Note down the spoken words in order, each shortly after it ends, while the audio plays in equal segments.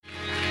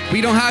We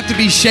don't have to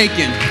be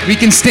shaken. We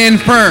can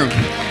stand firm.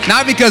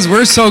 Not because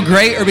we're so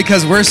great or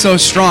because we're so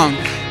strong,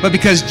 but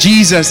because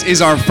Jesus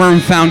is our firm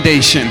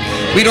foundation.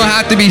 We don't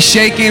have to be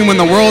shaken when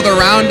the world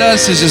around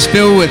us is just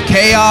filled with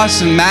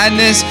chaos and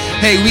madness.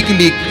 Hey, we can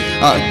be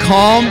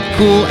calm,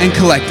 cool, and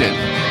collected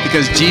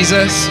because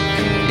Jesus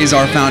is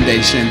our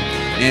foundation.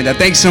 And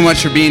thanks so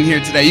much for being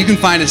here today. You can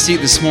find a seat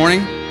this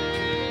morning.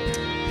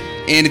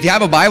 And if you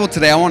have a Bible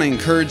today, I want to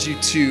encourage you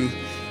to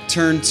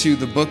turn to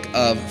the book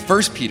of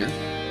 1 Peter.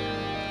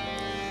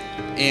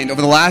 And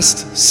over the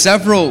last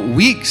several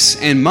weeks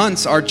and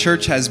months, our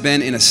church has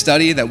been in a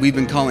study that we've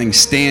been calling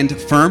Stand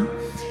Firm.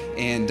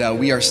 And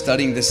we are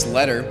studying this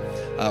letter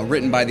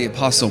written by the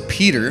Apostle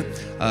Peter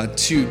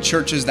to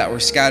churches that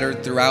were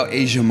scattered throughout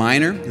Asia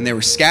Minor. And they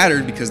were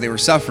scattered because they were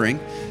suffering.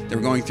 They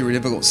were going through a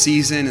difficult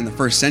season in the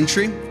first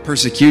century,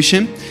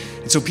 persecution.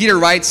 And so Peter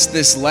writes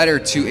this letter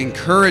to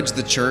encourage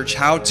the church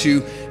how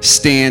to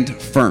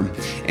stand firm.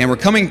 And we're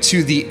coming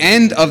to the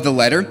end of the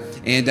letter.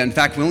 And in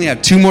fact, we only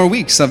have 2 more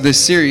weeks of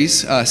this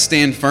series,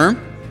 Stand Firm.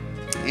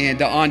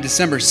 And on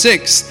December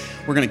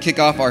 6th, we're going to kick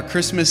off our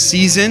Christmas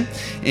season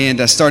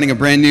and starting a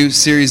brand new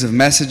series of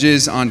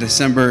messages on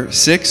December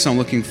 6th. So I'm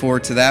looking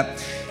forward to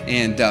that.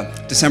 And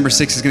December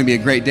 6th is going to be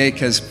a great day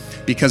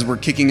because we're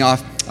kicking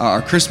off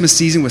our Christmas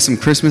season with some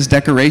Christmas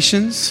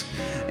decorations.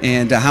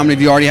 And how many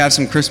of you already have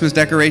some Christmas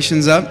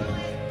decorations up?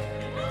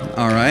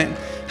 All right.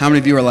 How many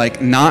of you are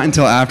like, not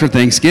until after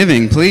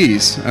Thanksgiving,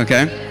 please?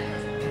 Okay.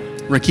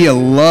 Rakia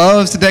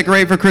loves to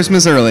decorate for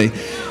Christmas early.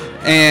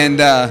 And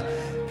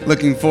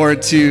looking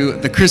forward to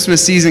the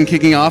Christmas season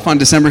kicking off on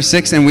December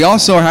 6th. And we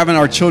also are having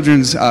our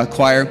children's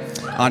choir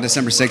on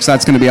December 6th. So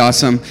that's going to be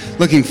awesome.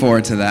 Looking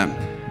forward to that.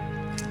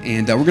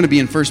 And we're going to be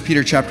in 1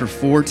 Peter chapter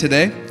 4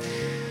 today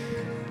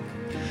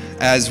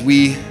as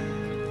we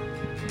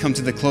come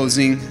to the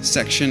closing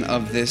section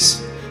of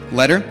this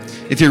letter.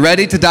 If you're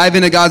ready to dive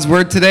into God's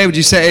word today, would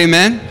you say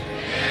amen?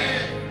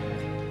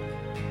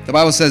 Amen. The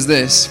Bible says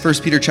this, 1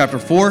 Peter chapter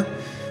 4,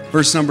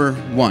 verse number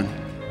 1. It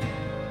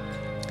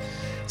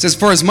says,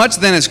 "For as much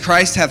then as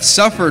Christ hath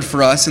suffered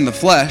for us in the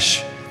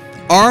flesh,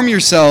 arm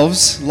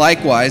yourselves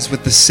likewise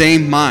with the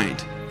same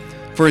mind.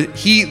 For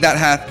he that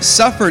hath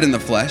suffered in the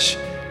flesh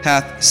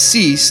hath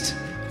ceased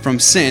from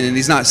sin." And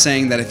he's not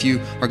saying that if you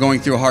are going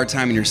through a hard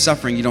time and you're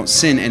suffering, you don't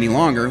sin any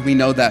longer. We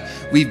know that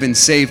we've been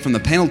saved from the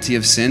penalty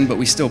of sin, but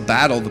we still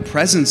battle the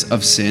presence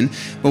of sin.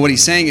 But what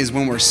he's saying is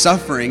when we're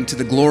suffering to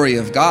the glory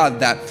of God,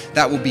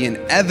 that will be an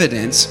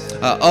evidence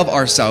of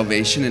our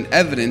salvation, an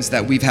evidence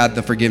that we've had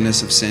the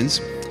forgiveness of sins.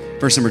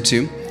 Verse number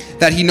 2,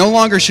 that he no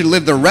longer should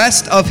live the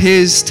rest of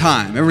his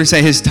time. Everybody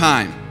say his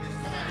time.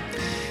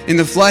 In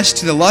the flesh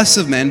to the lusts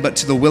of men, but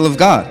to the will of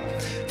God.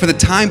 For the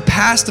time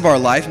past of our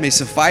life may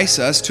suffice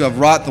us to have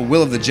wrought the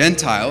will of the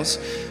Gentiles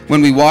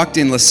when we walked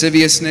in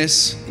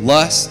lasciviousness,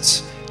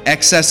 lusts,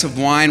 excess of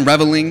wine,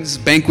 revelings,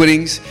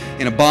 banquetings,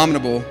 and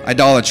abominable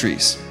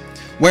idolatries,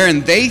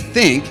 wherein they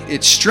think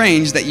it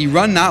strange that ye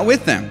run not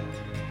with them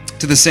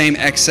to the same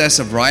excess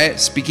of riot,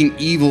 speaking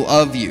evil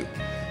of you.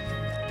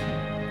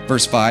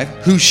 Verse 5,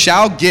 who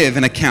shall give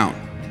an account.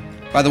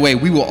 By the way,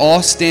 we will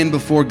all stand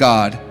before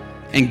God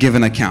and give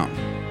an account.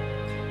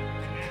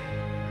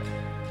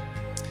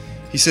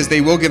 He says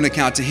they will give an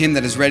account to him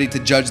that is ready to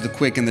judge the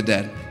quick and the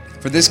dead.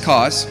 For this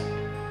cause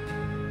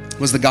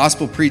was the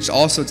gospel preached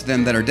also to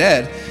them that are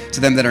dead,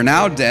 to them that are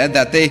now dead,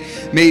 that they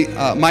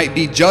might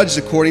be judged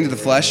according to the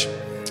flesh,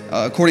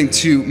 according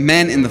to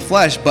men in the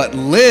flesh, but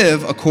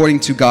live according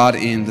to God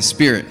in the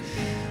Spirit.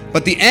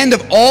 But the end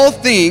of all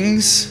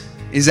things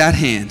is at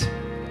hand.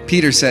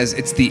 Peter says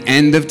it's the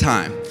end of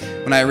time.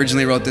 When I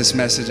originally wrote this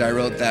message, I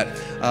wrote that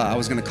I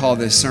was going to call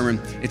this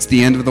sermon, "It's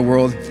the End of the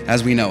World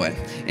as We Know It."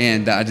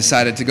 And I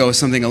decided to go with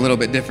something a little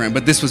bit different.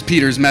 But this was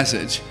Peter's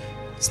message.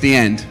 It's the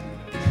end.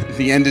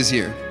 The end is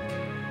here.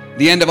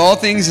 The end of all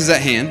things is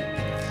at hand.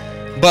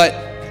 But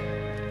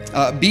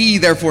be ye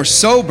therefore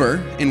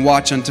sober and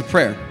watch unto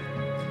prayer.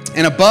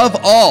 And above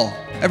all,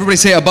 everybody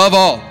say above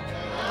all.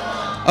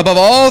 Above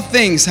all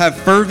things have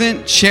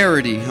fervent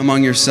charity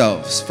among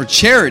yourselves. For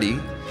charity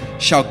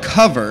shall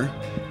cover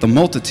the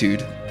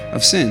multitude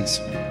of sins.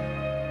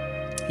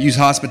 Use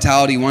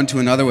hospitality one to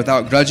another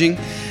without grudging.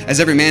 As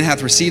every man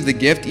hath received the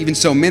gift, even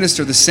so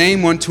minister the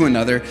same one to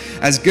another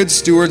as good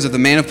stewards of the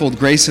manifold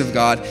grace of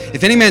God.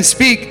 If any man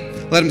speak,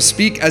 let him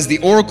speak as the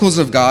oracles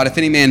of God. If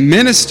any man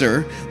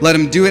minister, let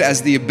him do it as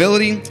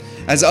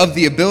of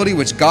the ability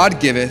which God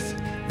giveth,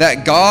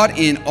 that God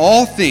in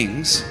all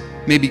things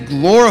may be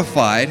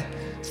glorified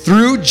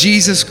through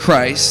Jesus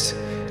Christ,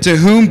 to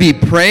whom be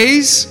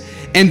praise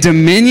and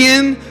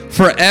dominion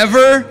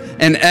forever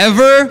and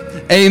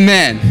ever.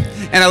 Amen.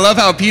 And I love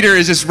how Peter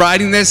is just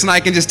writing this, and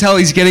I can just tell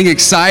he's getting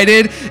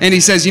excited. And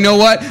he says, you know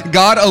what?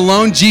 God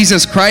alone,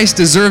 Jesus Christ,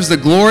 deserves the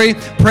glory.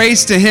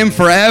 Praise to him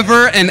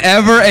forever and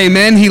ever.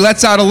 Amen. He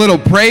lets out a little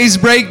praise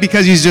break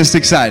because he's just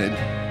excited.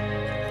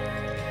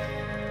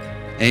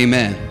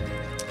 Amen.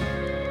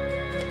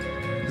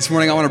 This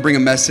morning I want to bring a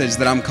message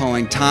that I'm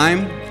calling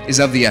Time is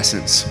of the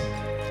Essence.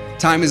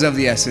 Time is of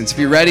the essence. If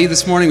you're ready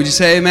this morning, would you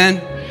say amen?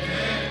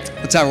 Amen.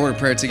 Let's have a word of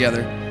prayer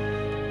together.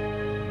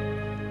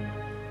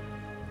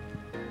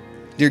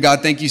 Dear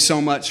God, thank you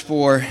so much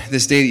for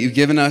this day that you've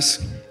given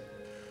us.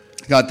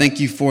 God,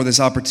 thank you for this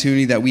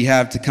opportunity that we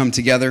have to come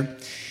together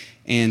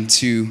and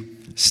to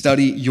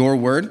study your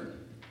word.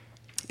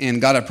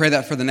 And God, I pray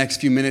that for the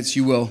next few minutes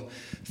you will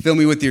fill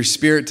me with your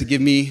spirit to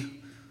give me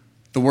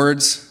the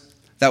words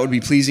that would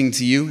be pleasing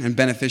to you and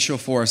beneficial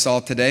for us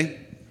all today.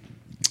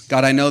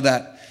 God, I know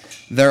that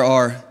there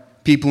are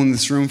people in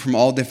this room from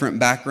all different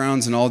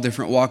backgrounds and all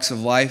different walks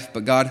of life,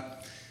 but God,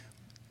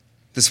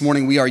 this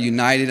morning we are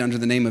united under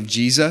the name of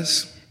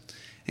Jesus.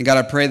 And God,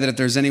 I pray that if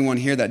there's anyone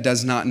here that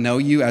does not know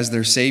you as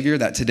their Savior,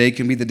 that today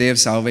can be the day of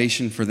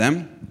salvation for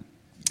them.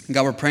 And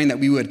God, we're praying that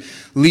we would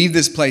leave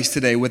this place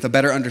today with a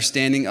better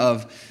understanding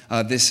of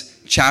this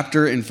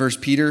chapter in 1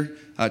 Peter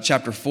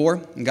chapter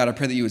 4. And God, I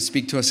pray that you would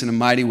speak to us in a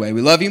mighty way.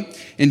 We love you.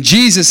 In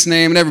Jesus'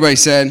 name, and everybody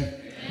said,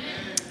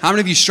 how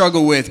many of you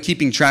struggle with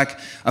keeping track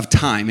of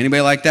time?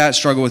 Anybody like that?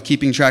 Struggle with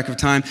keeping track of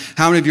time?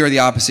 How many of you are the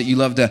opposite? You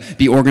love to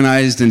be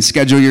organized and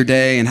schedule your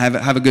day and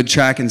have a good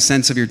track and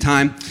sense of your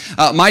time.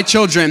 My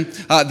children,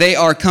 they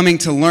are coming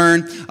to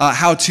learn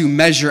how to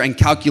measure and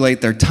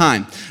calculate their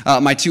time.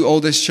 My two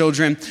oldest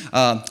children,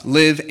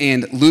 Liv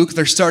and Luke,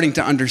 they're starting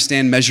to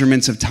understand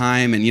measurements of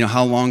time and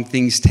how long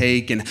things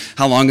take and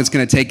how long it's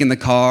going to take in the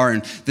car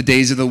and the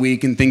days of the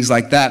week and things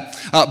like that.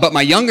 But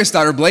my youngest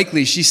daughter,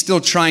 Blakely, she's still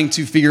trying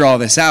to figure all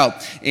this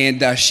out.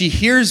 And she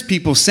hears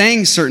people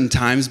saying certain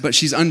times, but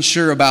she's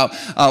unsure about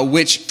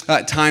which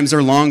times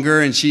are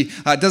longer, and she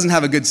doesn't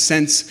have a good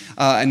sense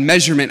and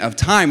measurement of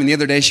time. And the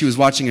other day she was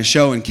watching a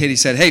show, and Katie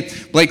said, hey,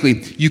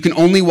 Blakely, you can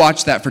only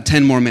watch that for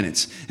 10 more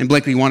minutes. And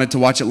Blakely wanted to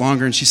watch it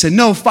longer, and she said,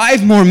 no,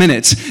 5 more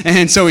minutes.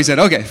 And so we said,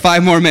 okay,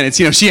 5 more minutes.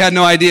 She had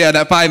no idea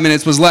that 5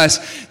 minutes was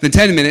less than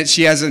 10 minutes.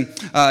 She has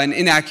an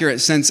inaccurate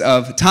sense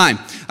of time.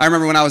 I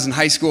remember when I was in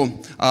high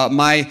school,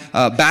 my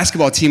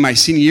basketball team my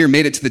senior year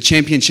made it to the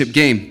championship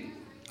game.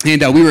 And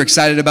we were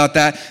excited about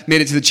that, made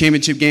it to the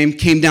championship game,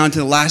 came down to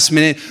the last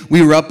minute.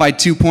 We were up by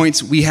 2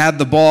 points. We had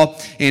the ball,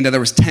 and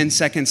there was 10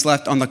 seconds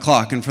left on the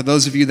clock. And for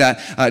those of you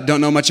that don't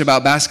know much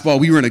about basketball,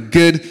 we were in a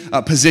good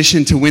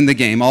position to win the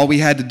game. All we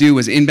had to do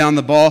was inbound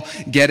the ball,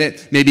 get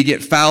it, maybe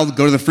get fouled,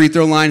 go to the free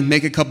throw line,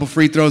 make a couple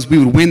free throws. We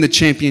would win the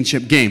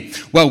championship game.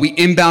 Well, we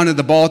inbounded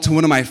the ball to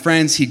one of my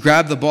friends. He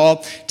grabbed the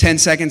ball, 10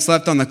 seconds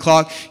left on the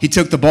clock. He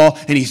took the ball,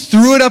 and he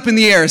threw it up in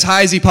the air as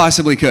high as he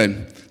possibly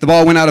could. The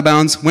ball went out of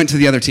bounds, went to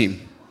the other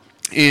team.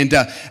 And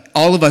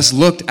all of us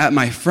looked at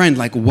my friend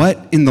like,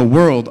 what in the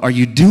world are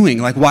you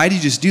doing? Like, why did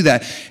you just do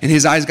that? And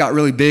his eyes got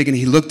really big, and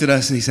he looked at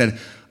us, and he said,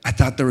 I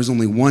thought there was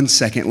only 1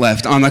 second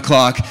left on the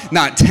clock,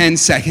 not 10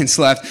 seconds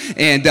left,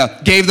 and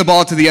gave the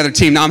ball to the other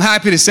team. Now, I'm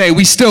happy to say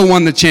we still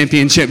won the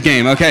championship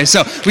game, okay?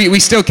 So we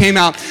still came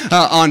out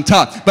on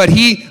top. But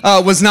he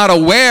was not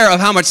aware of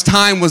how much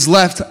time was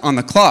left on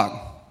the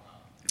clock.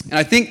 And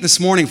I think this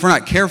morning, if we're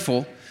not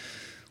careful,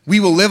 we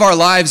will live our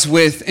lives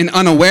with an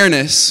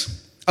unawareness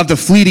of the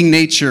fleeting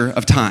nature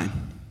of time.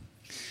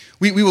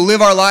 We will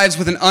live our lives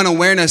with an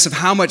unawareness of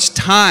how much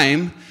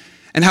time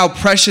and how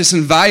precious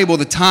and valuable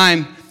the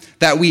time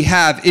that we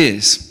have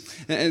is.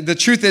 The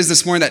truth is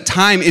this morning that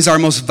time is our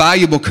most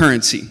valuable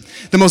currency.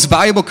 The most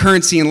valuable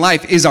currency in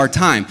life is our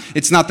time.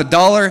 It's not the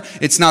dollar,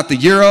 it's not the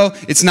euro,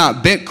 it's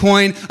not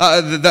Bitcoin.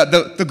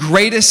 The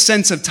greatest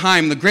sense of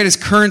time, the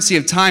greatest currency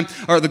of time,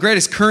 or the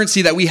greatest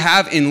currency that we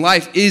have in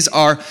life is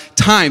our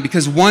time,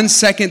 because 1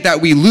 second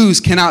that we lose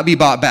cannot be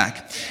bought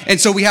back. And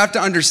so we have to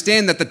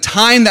understand that the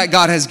time that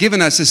God has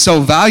given us is so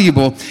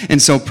valuable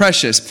and so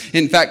precious.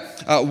 In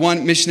fact,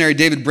 one missionary,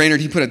 David Brainerd,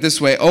 he put it this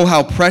way: oh,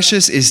 how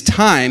precious is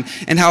time,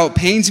 and how it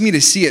pains me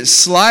to see it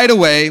slide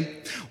away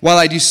while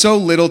I do so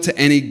little to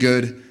any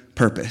good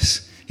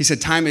purpose. He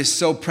said time is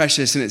so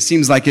precious, and it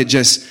seems like it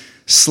just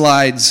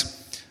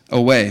slides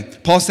away.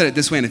 Paul said it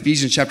this way in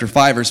Ephesians chapter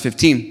 5, verse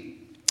 15.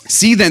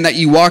 See then that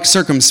you walk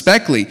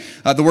circumspectly.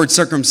 The word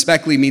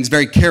circumspectly means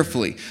very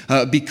carefully.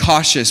 Be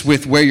cautious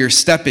with where you're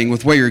stepping,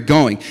 with where you're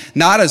going.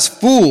 Not as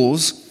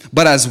fools,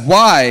 but as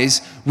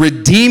wise,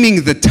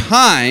 redeeming the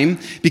time,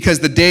 because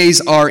the days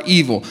are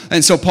evil.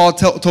 And so Paul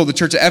told the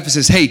church at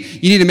Ephesus, hey,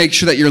 you need to make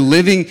sure that you're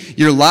living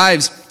your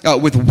lives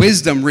with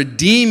wisdom,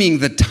 redeeming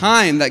the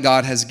time that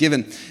God has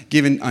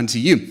given unto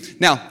you.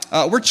 Now,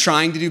 we're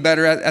trying to do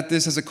better at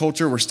this as a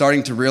culture. We're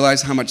starting to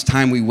realize how much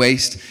time we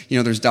waste.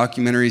 There's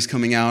documentaries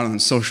coming out on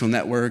social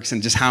networks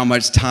and just how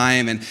much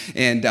time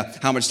and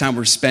how much time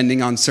we're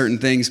spending on certain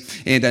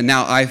things. And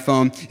now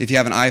iPhone, if you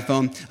have an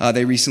iPhone,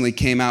 they recently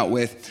came out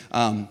with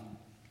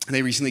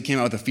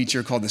a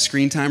feature called the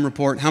Screen Time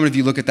Report. How many of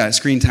you look at that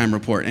Screen Time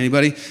Report?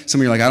 Anybody? Some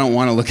of you are like, I don't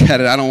want to look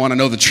at it. I don't want to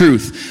know the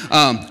truth.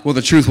 Well,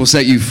 the truth will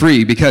set you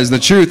free, because the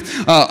truth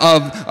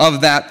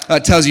of that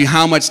tells you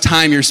how much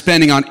time you're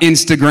spending on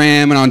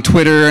Instagram and on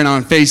Twitter and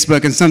on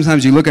Facebook. And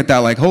sometimes you look at that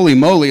like, holy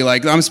moly,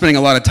 like I'm spending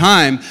a lot of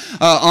time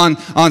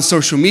on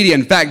social media.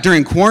 In fact,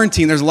 during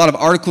quarantine, there's a lot of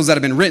articles that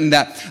have been written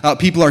that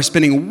people are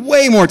spending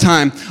way more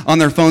time on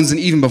their phones than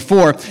even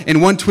before. And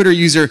one Twitter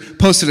user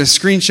posted a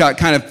screenshot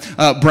kind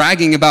of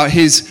bragging about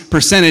his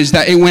percentage,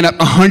 that it went up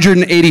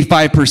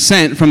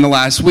 185% from the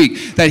last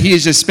week, that he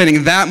is just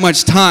spending that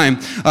much time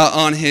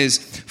on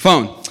his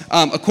phone.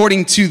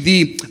 According to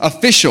the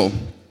official,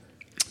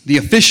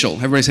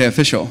 everybody say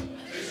official,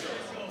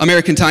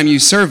 American Time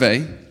Use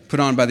Survey, put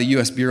on by the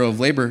U.S. Bureau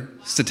of Labor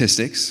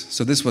Statistics,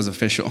 so this was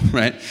official,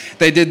 right?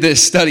 They did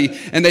this study,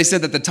 and they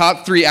said that the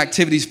top 3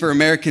 activities for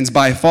Americans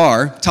by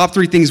far, top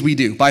 3 things we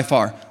do by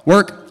far,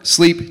 work,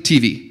 sleep,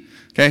 TV.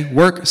 Okay?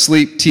 Work,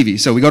 sleep, TV.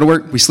 So we go to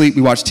work, we sleep,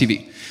 we watch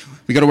TV.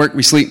 We go to work,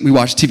 we sleep, we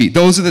watch TV.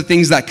 Those are the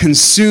things that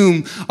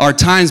consume our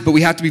times, but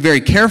we have to be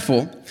very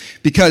careful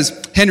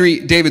because Henry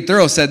David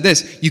Thoreau said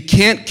this: you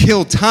can't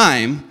kill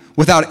time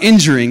without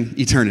injuring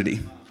eternity.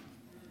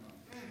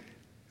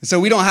 And so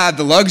we don't have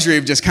the luxury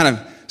of just kind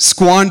of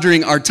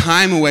squandering our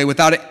time away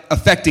without it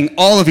affecting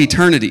all of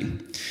eternity.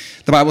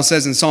 The Bible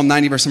says in Psalm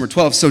 90, verse number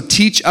 12, so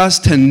teach us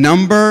to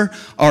number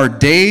our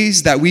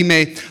days that we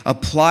may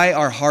apply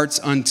our hearts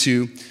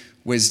unto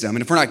wisdom.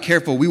 And if we're not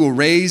careful, we will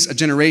raise a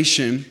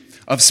generation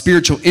of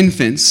spiritual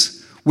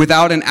infants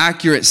without an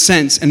accurate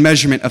sense and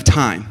measurement of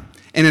time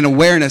and an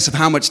awareness of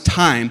how much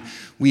time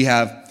we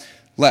have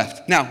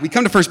left. Now, we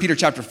come to 1 Peter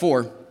chapter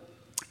 4.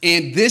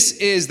 And this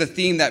is the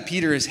theme that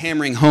Peter is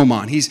hammering home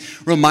on.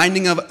 He's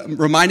reminding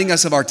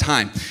us of our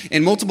time.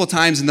 And multiple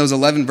times in those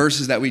 11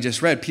 verses that we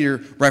just read, Peter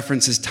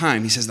references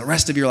time. He says the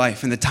rest of your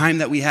life and the time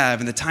that we have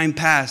and the time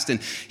past. And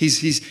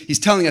he's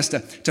telling us to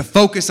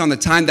focus on the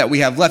time that we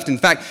have left. In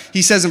fact,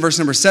 he says in verse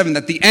number 7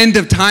 that the end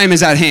of time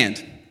is at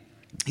hand.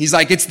 He's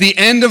like, it's the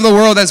end of the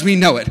world as we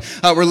know it.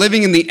 We're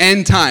living in the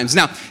end times.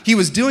 Now, he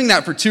was doing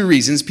that for 2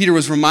 reasons. Peter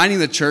was reminding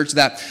the church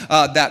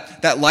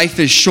that life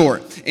is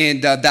short,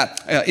 and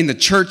that in the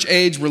church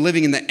age, we're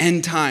living in the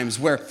end times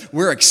where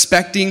we're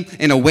expecting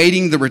and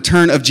awaiting the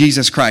return of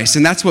Jesus Christ.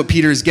 And that's what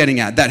Peter is getting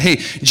at, that, hey,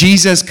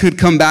 Jesus could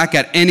come back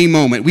at any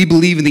moment. We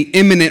believe in the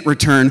imminent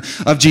return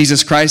of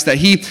Jesus Christ, that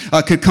he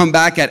could come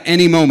back at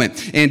any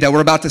moment. And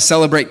we're about to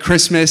celebrate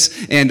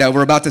Christmas, and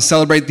we're about to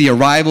celebrate the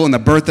arrival and the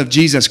birth of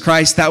Jesus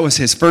Christ. That was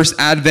his first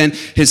advent,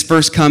 his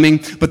first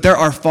coming, but there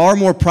are far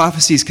more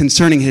prophecies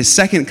concerning his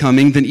second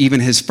coming than even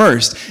his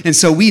first. And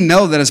so we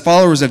know that as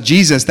followers of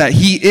Jesus that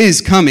he is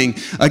coming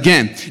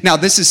again. Now,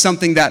 this is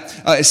something that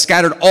is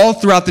scattered all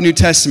throughout the New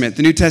Testament.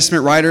 The New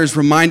Testament writers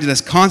reminded us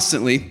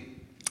constantly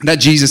that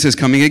Jesus is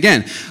coming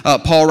again.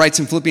 Paul writes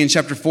in Philippians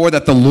chapter 4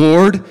 that the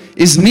Lord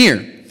is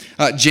near.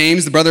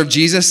 James, the brother of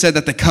Jesus, said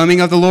that the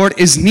coming of the Lord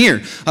is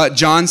near.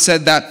 John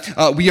said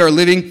that we are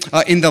living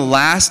in the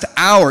last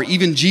hour.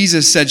 Even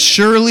Jesus said,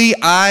 surely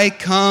I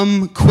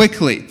come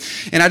quickly.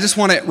 And I just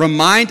want to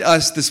remind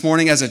us this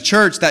morning as a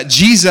church that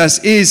Jesus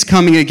is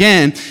coming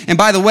again. And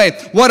by the way,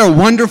 what a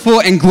wonderful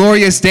and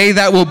glorious day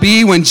that will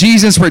be when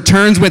Jesus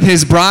returns with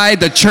his bride,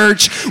 the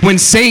church, when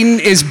Satan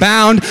is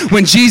bound,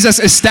 when Jesus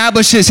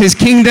establishes his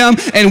kingdom,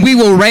 and we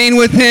will reign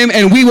with him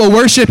and we will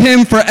worship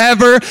him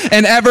forever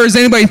and ever. Is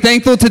anybody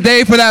thankful today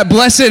for that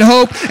blessed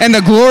hope and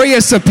the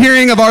glorious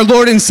appearing of our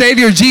Lord and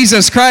Savior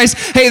Jesus Christ?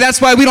 Hey,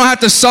 that's why we don't have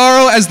to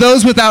sorrow as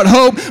those without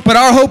hope, but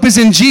our hope is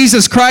in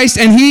Jesus Christ,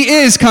 and he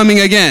is coming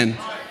again.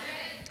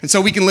 And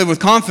so we can live with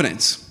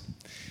confidence.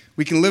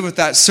 We can live with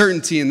that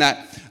certainty and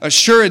that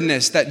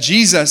assuredness that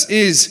Jesus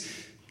is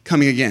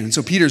coming again. And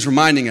so Peter's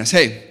reminding us,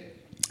 hey,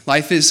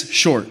 life is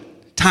short.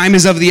 Time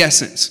is of the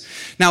essence.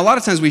 Now, a lot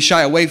of times we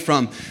shy away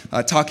from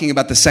talking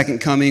about the second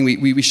coming.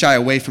 We shy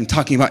away from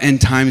talking about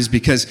end times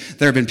because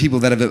there have been people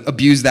that have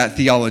abused that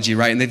theology,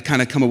 right? And they've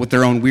kind of come up with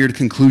their own weird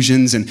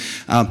conclusions. And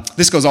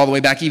this goes all the way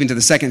back even to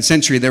the 2nd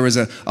century. There was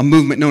a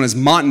movement known as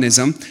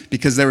Montanism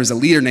because there was a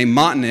leader named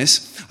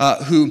Montanus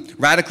who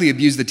radically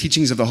abused the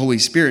teachings of the Holy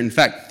Spirit. In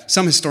fact,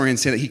 some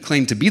historians say that he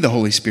claimed to be the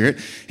Holy Spirit.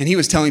 And he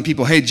was telling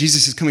people, hey,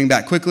 Jesus is coming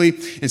back quickly.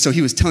 And so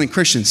he was telling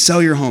Christians,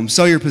 sell your home,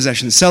 sell your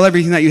possessions, sell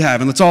everything that you have,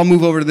 and let's all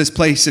move over to this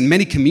place. And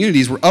many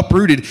communities were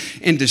uprooted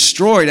and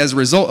destroyed as a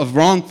result of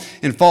wrong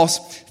and false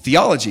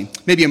theology.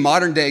 Maybe a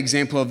modern day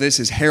example of this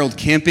is Harold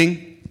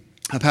Camping.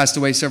 Passed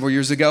away several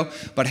years ago,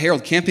 but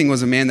Harold Camping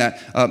was a man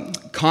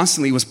that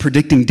constantly was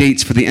predicting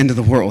dates for the end of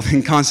the world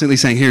and constantly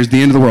saying, here's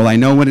the end of the world, I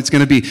know when it's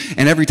going to be.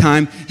 And every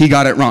time he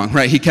got it wrong,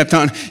 right? He kept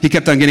on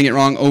getting it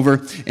wrong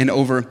over and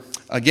over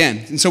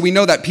again. And so we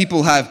know that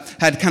people have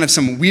had kind of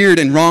some weird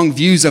and wrong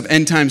views of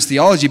end times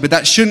theology, but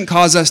that shouldn't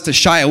cause us to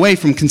shy away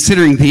from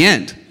considering the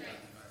end.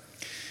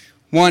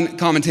 One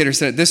commentator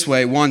said it this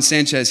way, Juan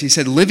Sanchez. He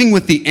said, living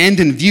with the end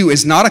in view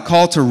is not a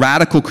call to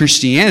radical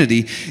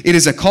Christianity. It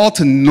is a call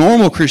to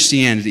normal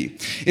Christianity.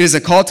 It is a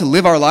call to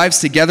live our lives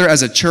together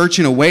as a church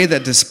in a way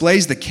that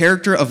displays the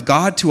character of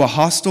God to a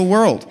hostile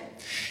world,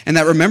 and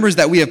that remembers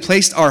that we have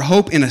placed our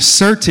hope in a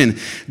certain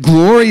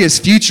glorious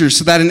future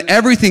so that in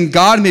everything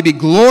God may be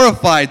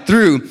glorified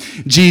through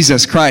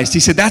Jesus Christ. He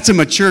said that's a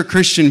mature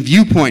Christian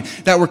viewpoint,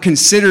 that we're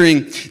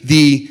considering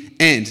the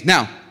end.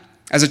 Now,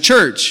 as a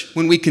church,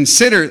 when we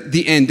consider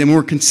the end and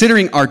we're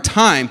considering our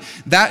time,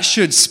 that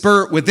should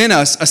spur within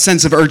us a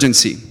sense of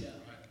urgency,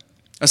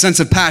 a sense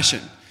of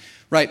passion,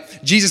 right?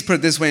 Jesus put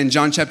it this way in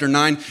John chapter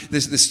 9,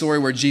 this story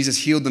where Jesus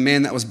healed the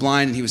man that was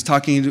blind, and he was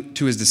talking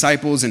to his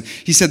disciples, and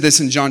he said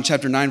this in John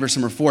chapter 9, verse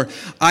number 4,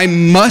 I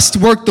must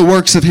work the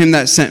works of him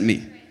that sent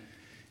me.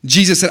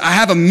 Jesus said, I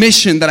have a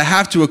mission that I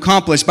have to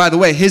accomplish. By the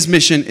way, his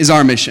mission is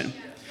our mission.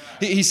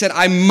 He said,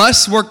 I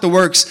must work the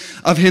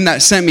works of him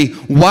that sent me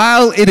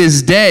while it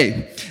is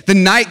day. The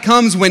night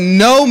comes when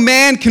no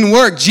man can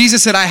work.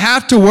 Jesus said, I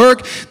have to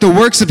work the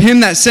works of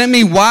him that sent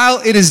me while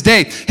it is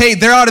day. Hey,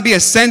 there ought to be a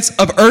sense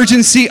of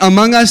urgency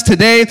among us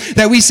today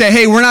that we say,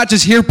 hey, we're not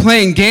just here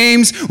playing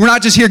games. We're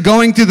not just here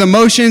going through the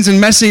motions and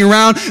messing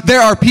around.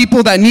 There are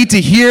people that need to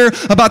hear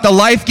about the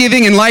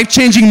life-giving and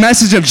life-changing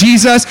message of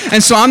Jesus.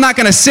 And so I'm not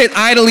going to sit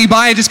idly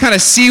by and just kind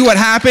of see what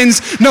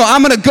happens. No,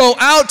 I'm going to go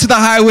out to the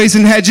highways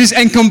and hedges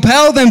and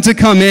compel them to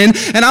come in.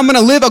 And I'm going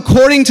to live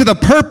according to the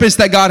purpose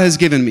that God has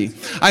given me.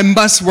 I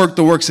must work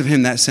the works of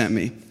him that sent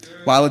me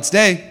while it's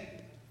day,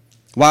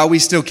 while we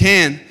still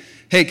can.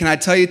 Hey, can I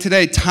tell you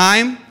today,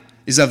 time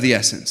is of the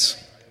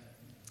essence.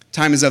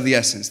 Time is of the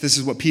essence. This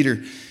is what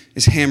Peter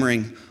is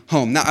hammering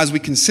home. Now, as we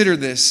consider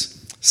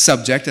this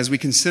subject, as we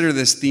consider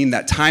this theme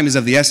that time is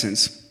of the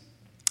essence,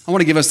 I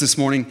want to give us this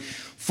morning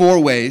 4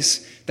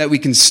 ways that we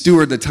can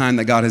steward the time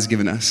that God has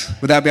given us.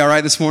 Would that be all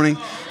right this morning?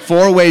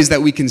 4 ways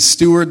that we can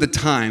steward the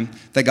time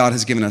that God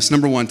has given us.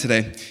 Number 1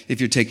 today, if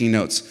you're taking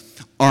notes,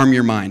 arm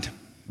your mind.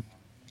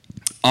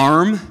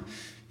 Arm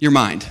your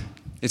mind.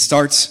 It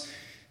starts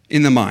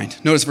in the mind.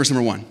 Notice verse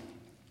number 1.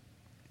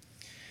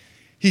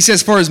 He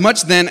says, for as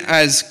much then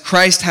as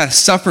Christ hath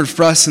suffered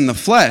for us in the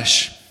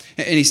flesh,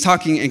 and he's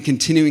talking and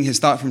continuing his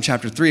thought from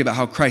chapter 3 about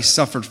how Christ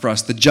suffered for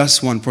us, the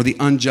just one for the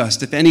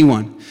unjust. If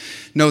anyone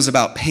knows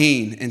about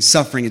pain and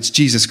suffering, it's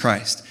Jesus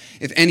Christ.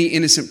 If any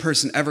innocent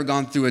person ever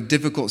gone through a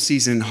difficult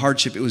season and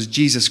hardship, it was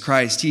Jesus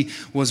Christ. He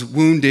was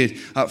wounded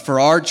for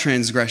our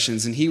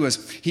transgressions, and he was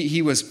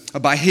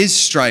by his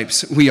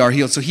stripes we are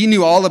healed. So he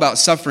knew all about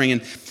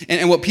suffering.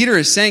 And what Peter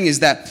is saying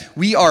is that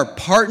we are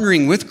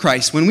partnering with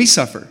Christ when we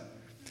suffer.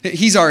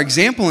 He's our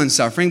example in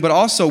suffering, but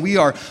also we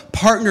are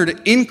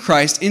partnered in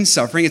Christ in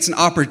suffering. It's an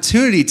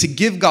opportunity to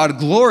give God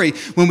glory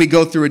when we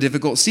go through a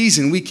difficult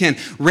season. We can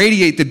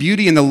radiate the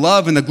beauty and the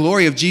love and the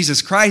glory of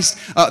Jesus Christ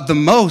the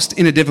most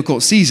in a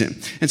difficult season.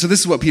 And so this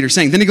is what Peter's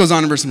saying. Then he goes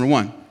on in verse number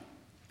 1.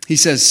 He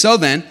says, so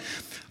then,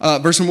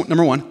 verse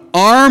number 1,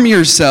 arm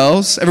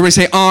yourselves. Everybody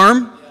say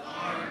arm.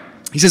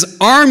 He says,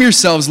 arm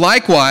yourselves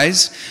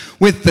likewise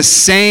with the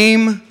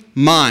same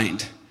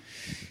mind.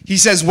 He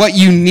says what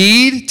you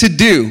need to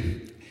do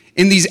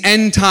in these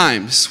end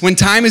times, when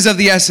time is of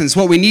the essence,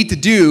 what we need to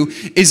do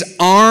is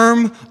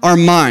arm our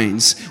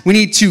minds. We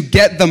need to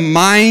get the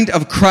mind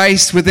of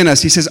Christ within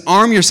us. He says,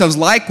 arm yourselves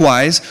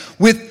likewise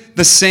with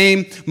the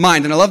same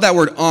mind. And I love that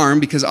word arm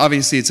because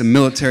obviously it's a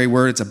military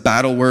word. It's a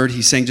battle word.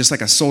 He's saying just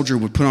like a soldier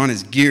would put on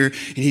his gear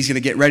and he's going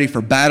to get ready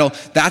for battle.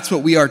 That's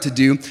what we are to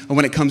do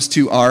when it comes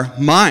to our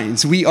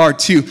minds. We are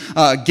to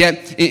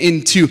get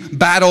into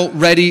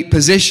battle-ready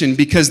position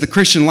because the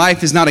Christian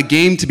life is not a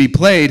game to be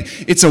played.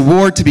 It's a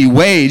war to be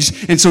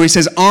waged. And so he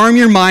says, arm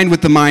your mind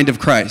with the mind of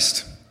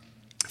Christ.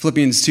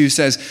 Philippians 2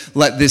 says,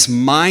 let this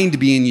mind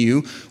be in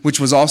you, which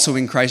was also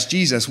in Christ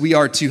Jesus. We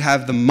are to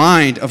have the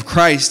mind of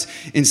Christ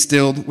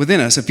instilled within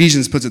us.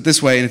 Ephesians puts it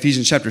this way in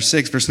Ephesians chapter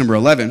 6, verse number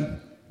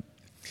 11.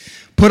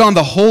 Put on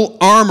the whole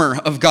armor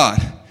of God.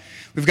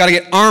 We've got to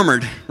get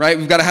armored, right?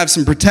 We've got to have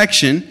some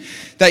protection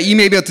that you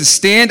may be able to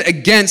stand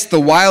against the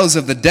wiles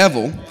of the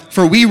devil.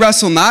 For we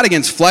wrestle not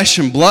against flesh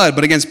and blood,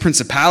 but against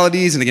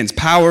principalities and against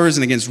powers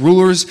and against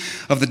rulers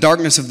of the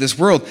darkness of this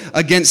world,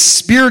 against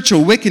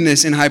spiritual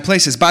wickedness in high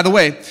places. By the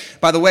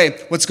way,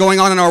 what's going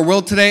on in our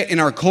world today, in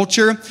our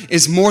culture,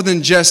 is more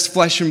than just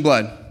flesh and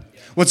blood.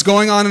 What's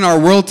going on in our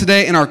world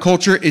today, in our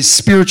culture, is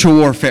spiritual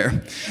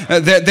warfare.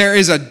 There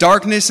is a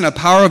darkness and a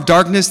power of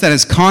darkness that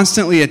is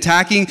constantly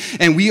attacking,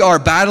 and we are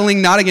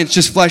battling not against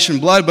just flesh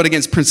and blood, but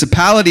against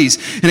principalities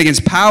and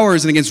against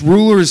powers and against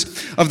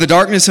rulers of the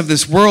darkness of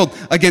this world,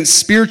 against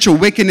spiritual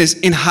wickedness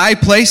in high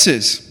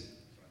places.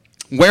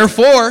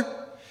 Wherefore,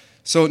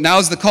 so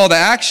now's the call to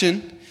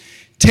action,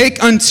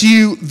 take unto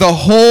you the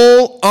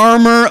whole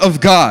armor of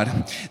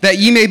God, that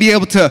ye may be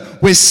able to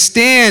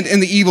withstand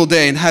in the evil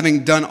day, and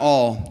having done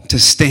all, to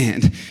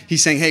stand.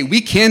 He's saying, hey,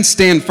 we can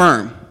stand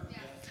firm.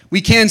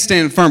 We can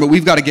stand firm, but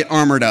we've got to get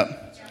armored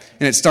up.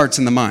 And it starts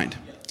in the mind.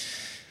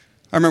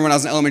 I remember when I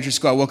was in elementary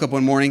school, I woke up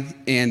one morning,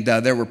 and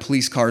there were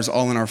police cars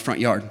all in our front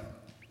yard.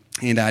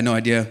 And I had no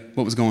idea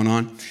what was going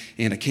on.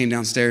 And I came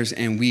downstairs,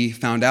 and we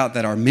found out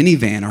that our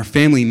minivan, our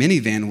family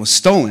minivan, was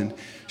stolen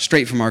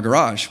straight from our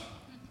garage.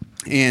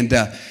 And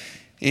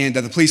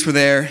the police were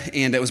there,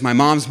 and it was my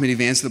mom's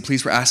minivan, so the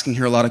police were asking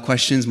her a lot of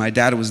questions. My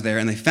dad was there,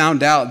 and they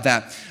found out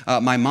that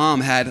my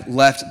mom had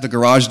left the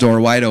garage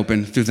door wide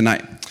open through the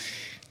night.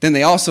 Then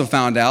they also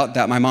found out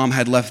that my mom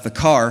had left the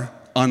car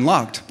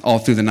unlocked all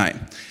through the night.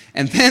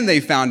 And then they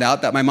found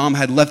out that my mom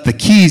had left the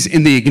keys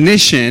in the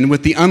ignition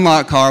with the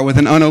unlocked car with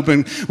an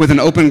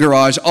open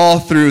garage all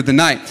through the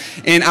night.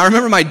 And I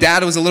remember my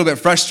dad was a little bit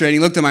frustrated. He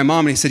looked at my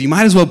mom and he said, you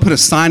might as well put a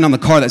sign on the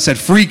car that said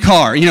free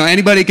car. You know,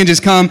 anybody can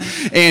just come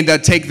and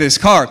take this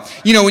car.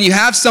 You know, when you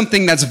have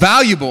something that's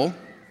valuable,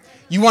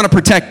 you want to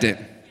protect it.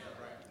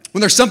 When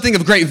there's something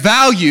of great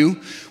value,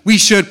 we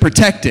should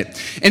protect it.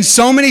 And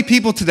so many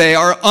people today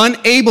are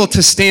unable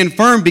to stand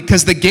firm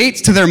because the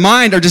gates to their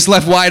mind are just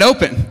left wide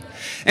open.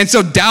 And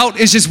so doubt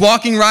is just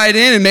walking right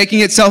in and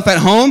making itself at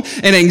home,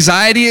 and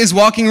anxiety is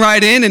walking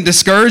right in, and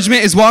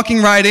discouragement is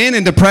walking right in,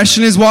 and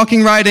depression is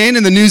walking right in,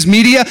 and the news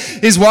media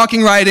is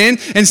walking right in,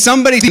 and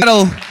somebody's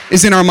battle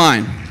is in our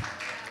mind.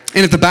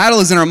 And if the battle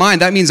is in our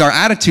mind, that means our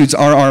attitudes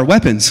are our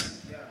weapons.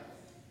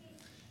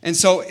 And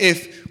so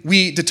if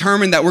we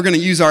determine that we're going to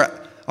use our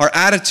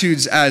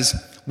attitudes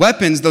as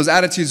weapons, those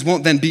attitudes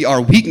won't then be our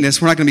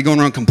weakness. We're not going to be going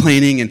around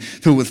complaining and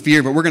filled with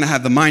fear, but we're going to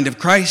have the mind of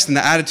Christ, and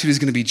the attitude is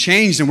going to be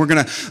changed, and we're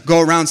going to go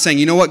around saying,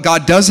 you know what,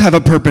 God does have a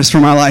purpose for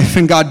my life,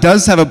 and God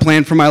does have a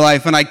plan for my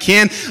life, and I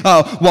can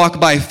walk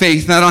by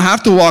faith, and I don't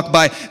have to walk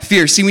by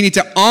fear. See, we need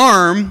to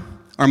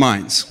arm our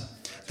minds.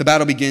 The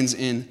battle begins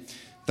in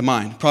the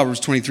mind.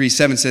 Proverbs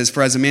 23:7 says,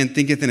 for as a man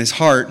thinketh in his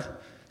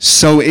heart,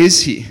 so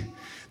is he.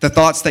 The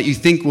thoughts that you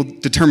think will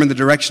determine the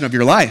direction of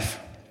your life.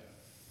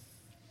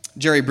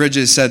 Jerry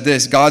Bridges said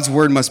this, God's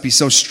word must be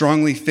so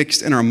strongly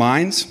fixed in our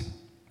minds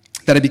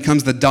that it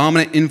becomes the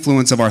dominant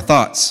influence of our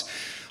thoughts,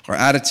 our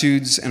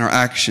attitudes, and our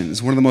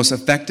actions. One of the most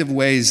effective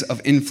ways of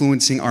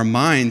influencing our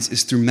minds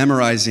is through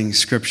memorizing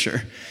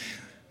Scripture.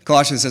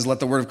 Colossians says,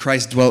 let the word of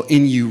Christ dwell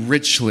in you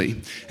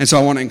richly. And so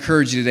I want to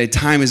encourage you today,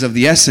 time is of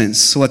the essence,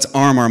 so let's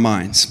arm our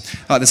minds.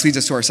 This leads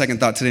us to our second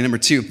thought today. Number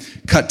 2,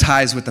 cut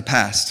ties with the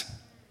past.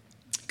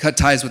 Cut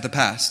ties with the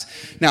past.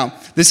 Now,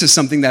 this is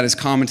something that is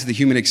common to the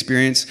human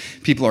experience.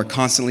 People are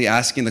constantly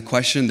asking the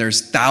question.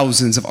 There's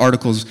thousands of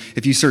articles.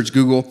 If you search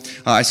Google,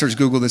 I searched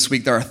Google this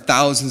week, there are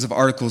thousands of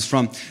articles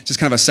from just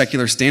kind of a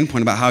secular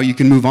standpoint about how you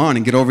can move on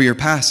and get over your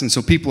past. And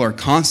so people are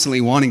constantly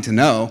wanting to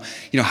know,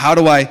 how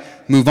do I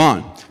move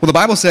on? Well, the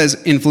Bible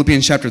says in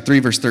Philippians chapter 3,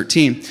 verse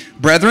 13,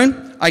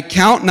 brethren, I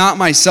count not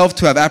myself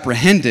to have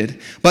apprehended,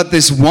 but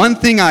this one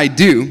thing I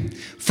do,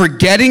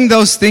 forgetting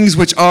those things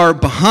which are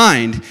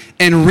behind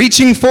and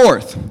reaching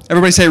forth.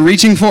 Everybody say,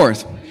 reaching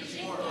forth.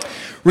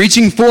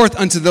 Reaching forth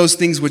unto those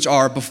things which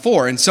are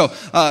before. And so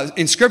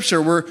in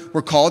Scripture,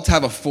 we're called to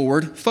have a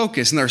forward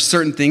focus. And there are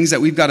certain things that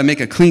we've got to make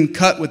a clean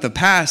cut with the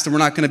past, and we're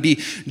not going to be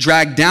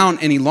dragged down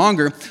any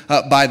longer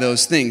by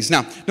those things.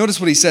 Now, notice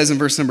what he says in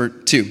verse number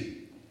 2.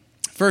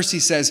 First, he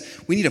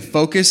says, we need to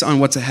focus on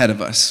what's ahead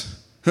of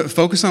us.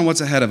 Focus on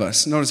what's ahead of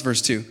us. Notice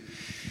verse 2.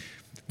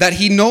 That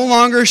he no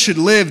longer should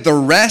live the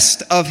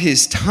rest of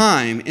his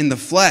time in the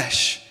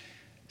flesh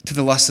to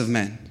the lusts of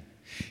men.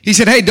 He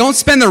said, hey, don't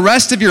spend the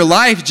rest of your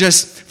life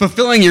just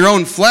fulfilling your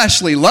own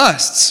fleshly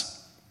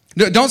lusts.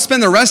 Don't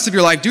spend the rest of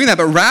your life doing that,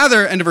 but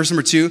rather, end of verse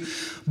number 2,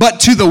 but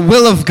to the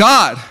will of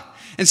God.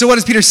 And so what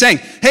is Peter saying?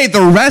 Hey,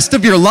 the rest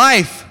of your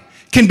life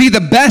can be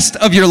the best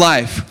of your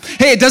life.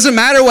 Hey, it doesn't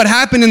matter what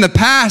happened in the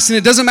past, and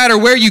it doesn't matter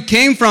where you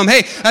came from.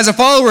 Hey, as a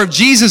follower of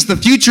Jesus, the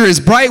future is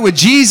bright with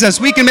Jesus.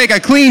 We can make a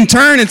clean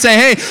turn and say,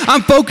 hey,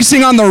 I'm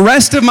focusing on the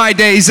rest of my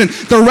days and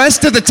the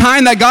rest of the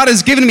time that God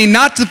has given me,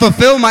 not to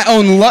fulfill my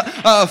own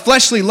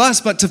fleshly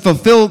lust, but to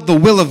fulfill the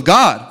will of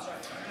God.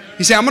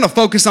 You say, I'm going to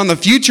focus on the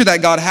future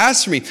that God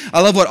has for me.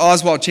 I love what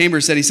Oswald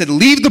Chambers said. He said,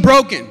 leave the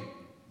broken.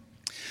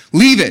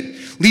 Leave it.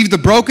 Leave the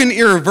broken,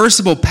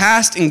 irreversible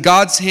past in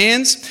God's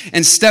hands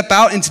and step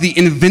out into the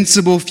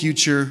invincible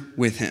future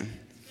with him.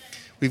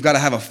 We've got to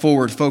have a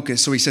forward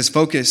focus. So he says,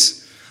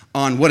 focus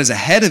on what is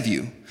ahead of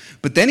you.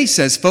 But then he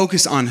says,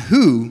 focus on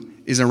who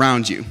is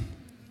around you.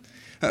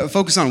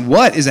 Focus on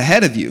what is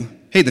ahead of you.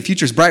 Hey, the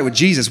future is bright with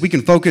Jesus. We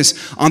can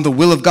focus on the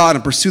will of God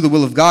and pursue the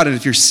will of God. And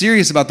if you're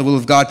serious about the will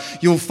of God,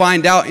 you'll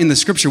find out in the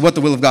Scripture what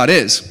the will of God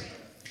is.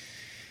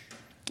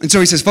 And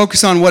so he says,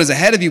 focus on what is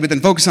ahead of you, but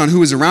then focus on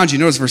who is around you.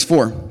 Notice verse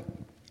 4.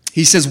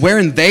 He says,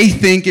 wherein they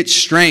think it's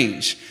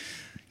strange.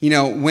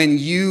 When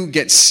you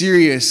get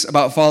serious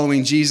about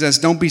following Jesus,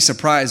 don't be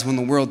surprised when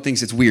the world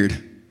thinks it's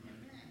weird.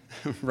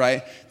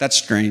 Right? That's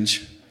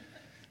strange.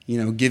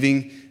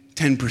 Giving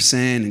 10%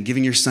 and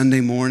giving your Sunday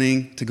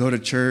morning to go to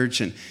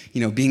church and,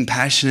 being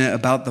passionate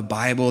about the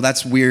Bible,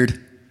 that's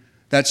weird.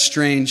 That's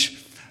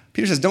strange.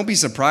 Peter says, don't be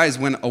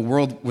surprised when a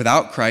world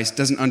without Christ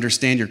doesn't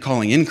understand your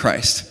calling in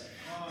Christ.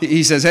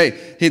 He says, hey,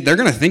 they're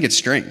going to think it's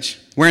strange.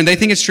 Wherein they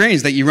think it's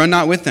strange that you run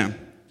not with them.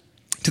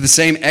 To the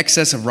same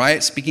excess of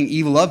riot, speaking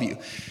evil of you.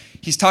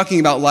 He's talking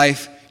about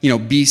life,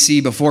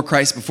 BC, before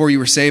Christ, before you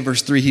were saved.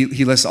 Verse 3,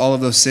 he lists all of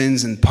those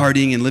sins and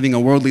partying and living a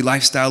worldly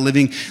lifestyle,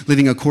 living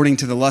according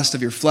to the lust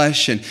of your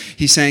flesh. And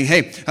he's saying,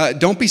 hey,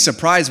 don't be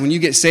surprised when you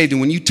get saved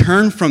and when you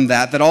turn from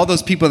that all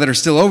those people that are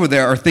still over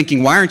there are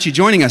thinking, why aren't you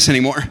joining us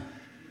anymore?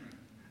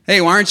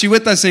 Hey, why aren't you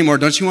with us anymore?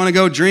 Don't you want to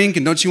go drink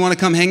and don't you want to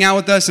come hang out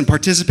with us and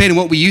participate in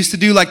what we used to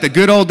do like the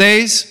good old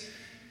days?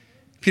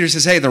 Peter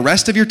says, hey, the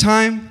rest of your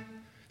time,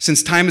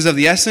 since time is of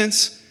the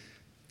essence,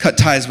 cut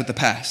ties with the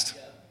past.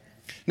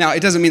 Now, it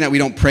doesn't mean that we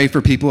don't pray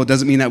for people. It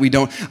doesn't mean that we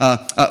don't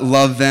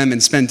love them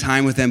and spend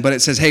time with them. But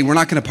it says, hey, we're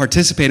not going to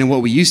participate in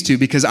what we used to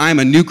because I am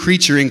a new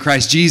creature in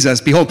Christ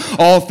Jesus. Behold,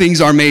 all things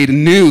are made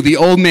new. The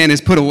old man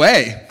is put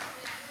away.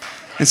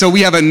 And so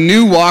we have a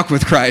new walk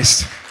with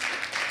Christ.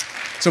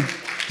 So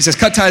he says,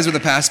 cut ties with the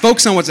past.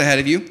 Focus on what's ahead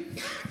of you.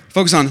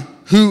 Focus on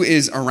who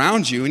is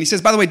around you. And he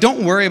says, by the way,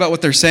 don't worry about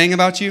what they're saying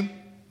about you.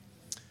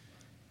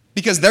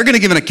 Because they're going to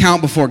give an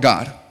account before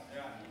God.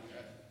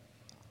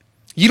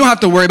 You don't have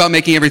to worry about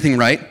making everything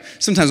right.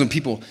 sometimes when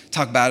people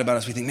talk bad about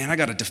us, we think, man, I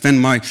got to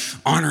defend my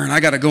honor and I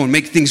got to go and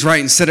make things right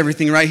and set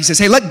everything right. He says,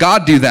 hey, let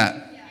God do that.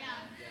 Yeah.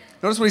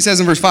 Notice what he says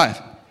in verse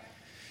 5.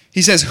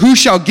 He says, who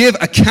shall give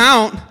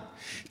account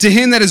to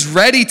him that is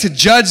ready to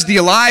judge the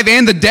alive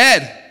and the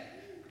dead?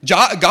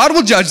 God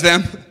will judge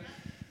them.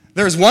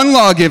 There's one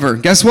lawgiver.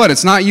 Guess what?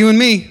 It's not you and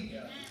me.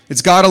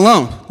 It's God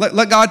alone.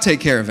 Let God take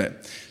care of it.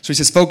 So he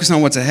says, focus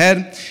on what's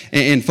ahead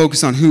and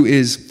focus on who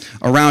is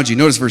around you.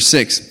 Notice verse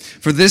 6.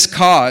 For this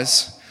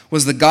cause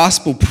was the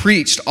gospel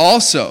preached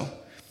also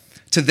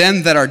to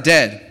them that are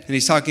dead. And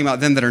he's talking about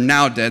them that are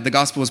now dead. The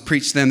gospel was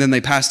preached to them, then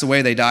they passed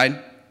away, they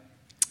died.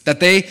 That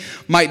they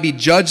might be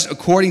judged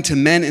according to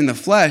men in the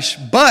flesh,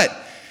 but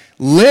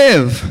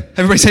live.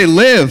 Everybody say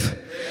live.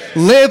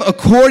 Live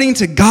according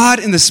to God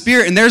in the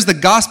Spirit. And there's the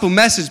gospel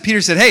message.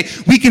 Peter said, hey,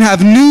 we can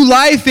have new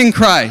life in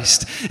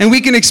Christ. And we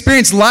can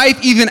experience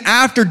life even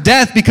after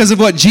death because of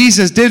what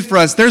Jesus did for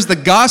us. There's the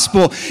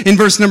gospel in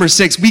verse number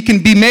 6. We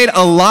can be made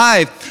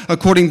alive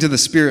according to the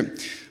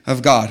Spirit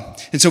of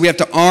God. And so we have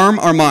to arm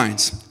our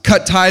minds,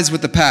 cut ties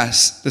with the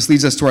past. This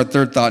leads us to our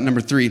third thought,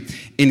 number 3.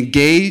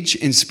 Engage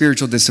in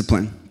spiritual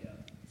discipline.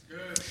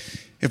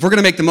 If we're going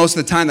to make the most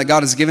of the time that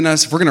God has given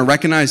us, if we're going to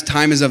recognize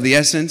time is of the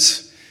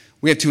essence,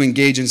 we have to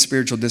engage in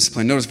spiritual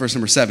discipline. Notice verse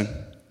number 7.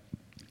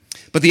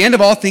 But the end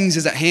of all things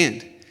is at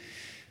hand.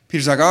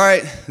 Peter's like, all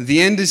right,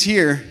 the end is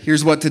here.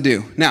 Here's what to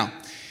do. Now,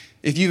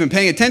 if you've been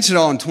paying attention at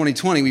all in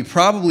 2020, we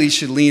probably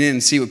should lean in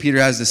and see what Peter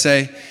has to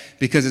say,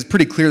 because it's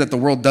pretty clear that the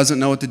world doesn't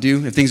know what to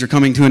do if things are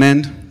coming to an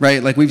end,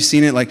 right? Like we've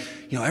seen it, like,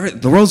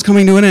 the world's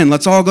coming to an end.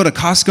 Let's all go to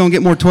Costco and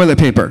get more toilet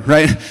paper,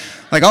 right?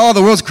 Like,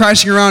 the world's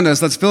crashing around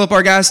us. Let's fill up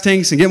our gas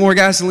tanks and get more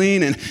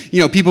gasoline. And,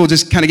 people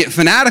just kind of get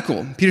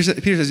fanatical. Peter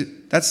says,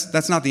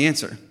 that's not the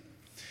answer.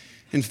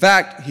 In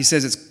fact, he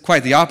says it's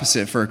quite the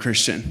opposite for a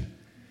Christian.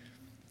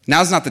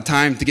 Now's not the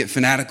time to get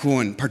fanatical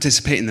and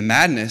participate in the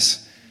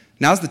madness.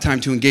 Now's the time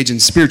to engage in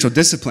spiritual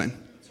discipline,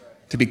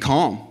 to be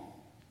calm.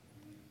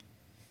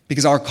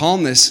 Because our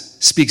calmness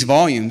speaks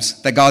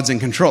volumes that God's in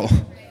control.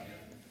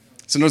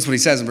 So notice what he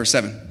says in verse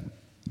 7.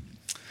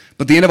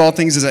 But the end of all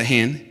things is at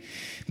hand.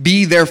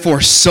 Be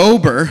therefore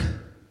sober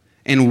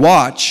and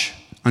watch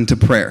unto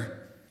prayer.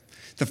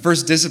 The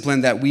first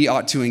discipline that we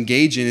ought to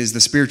engage in is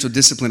the spiritual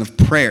discipline of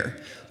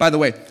prayer. By the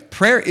way,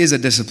 prayer is a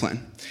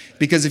discipline.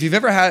 Because if you've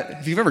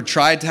ever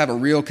tried to have a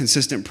real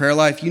consistent prayer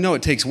life,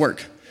 it takes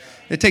work.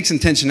 It takes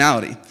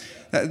intentionality.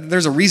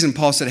 There's a reason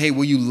Paul said, hey,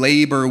 will you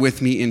labor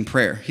with me in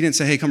prayer? He didn't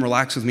say, hey, come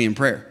relax with me in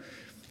prayer.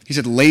 He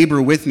said,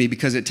 labor with me,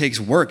 because it takes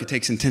work. It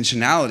takes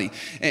intentionality.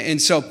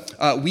 And so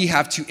we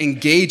have to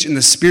engage in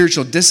the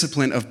spiritual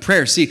discipline of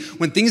prayer. See,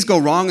 when things go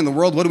wrong in the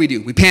world, what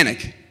do? We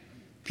panic.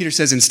 Peter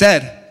says,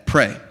 instead,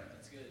 pray.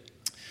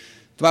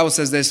 The Bible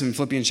says this in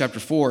Philippians chapter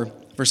 4,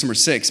 verse number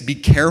 6. Be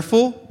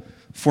careful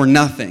for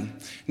nothing.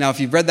 Now, if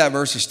you've read that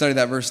verse or studied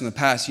that verse in the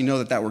past, you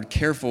know that word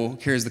careful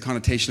carries the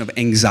connotation of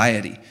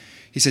anxiety.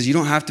 He says you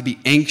don't have to be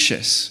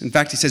anxious. In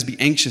fact, he says be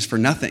anxious for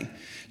nothing.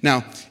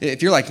 Now,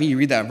 if you're like me, you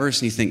read that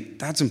verse and you think,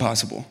 that's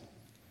impossible.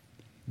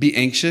 Be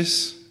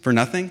anxious for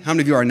nothing? How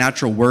many of you are a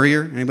natural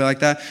worrier? Anybody like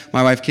that?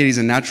 My wife, Katie's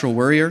a natural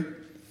worrier.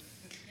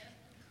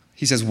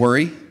 He says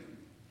worry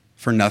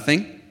for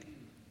nothing.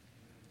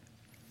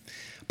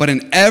 But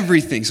in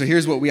everything, so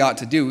here's what we ought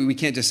to do. We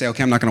can't just say,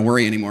 okay, I'm not going to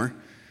worry anymore.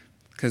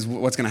 Because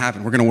what's going to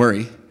happen? We're going to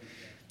worry.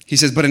 He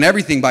says, but in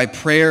everything by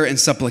prayer and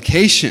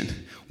supplication,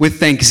 with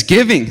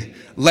thanksgiving,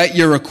 let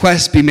your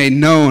requests be made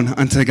known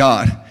unto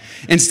God.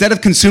 Instead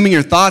of consuming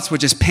your thoughts,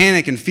 which is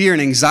panic and fear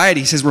and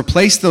anxiety, he says,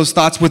 replace those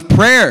thoughts with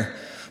prayer.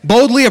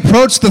 Boldly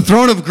approach the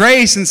throne of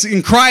grace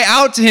and cry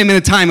out to him in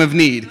a time of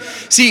need.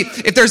 See,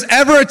 if there's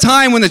ever a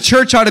time when the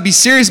church ought to be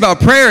serious about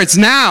prayer, it's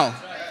now.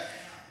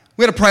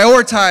 We got to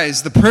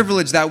prioritize the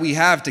privilege that we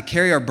have to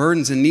carry our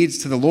burdens and needs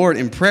to the Lord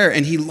in prayer,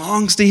 and he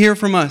longs to hear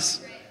from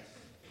us.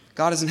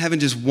 God is in heaven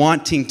just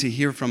wanting to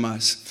hear from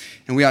us,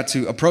 and we ought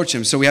to approach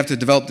him. So we have to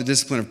develop the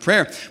discipline of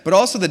prayer, but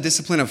also the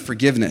discipline of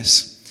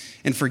forgiveness.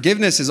 And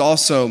forgiveness is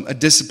also a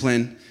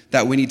discipline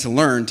that we need to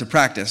learn to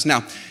practice.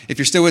 Now, if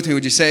you're still with me,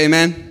 would you say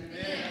amen?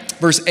 Amen.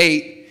 Verse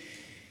 8,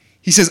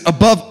 he says,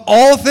 above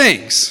all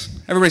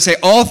things. Everybody say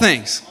all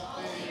things.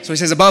 All things. So he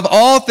says above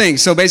all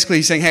things. So basically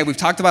he's saying, hey, we've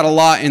talked about a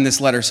lot in this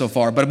letter so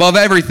far, but above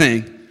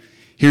everything,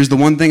 here's the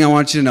one thing I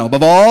want you to know.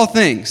 Above all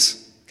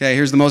things, okay,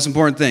 here's the most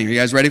important thing. Are you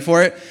guys ready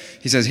for it?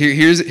 He says,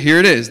 here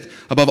it is.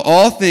 Above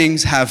all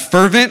things, have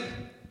fervent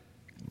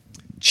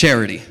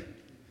charity.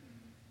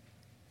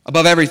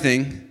 Above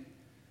everything,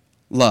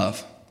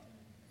 love.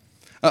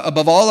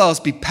 Above all else,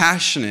 be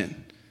passionate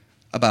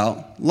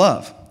about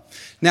love.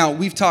 Now,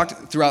 we've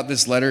talked throughout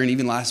this letter, and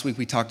even last week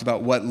we talked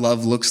about what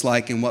love looks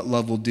like and what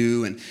love will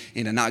do, and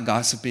not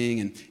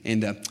gossiping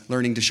and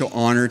learning to show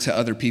honor to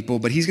other people.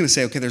 But he's going to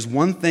say, okay, there's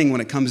one thing when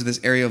it comes to this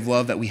area of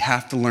love that we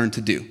have to learn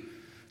to do.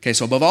 Okay,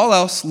 so above all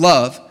else,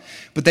 love.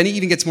 But then he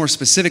even gets more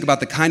specific about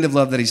the kind of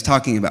love that he's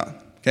talking about.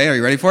 Okay, are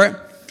you ready for it?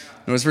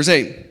 Notice verse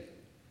 8.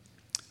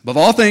 Above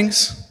all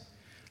things,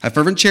 have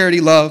fervent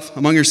charity, love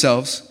among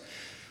yourselves.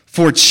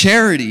 For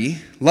charity,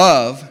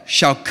 love,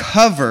 shall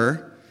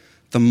cover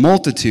the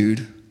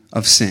multitude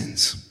of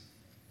sins.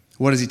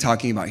 What is he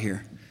talking about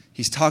here?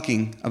 He's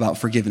talking about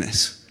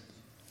forgiveness.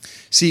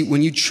 See,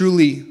 when you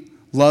truly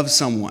love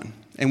someone,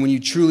 and when you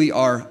truly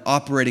are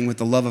operating with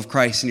the love of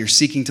Christ and you're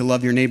seeking to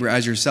love your neighbor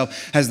as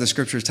yourself, as the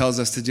scripture tells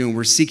us to do, and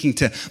we're seeking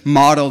to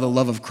model the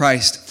love of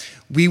Christ,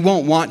 we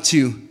won't want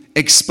to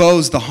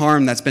expose the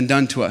harm that's been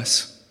done to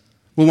us.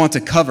 We'll want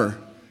to cover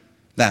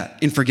that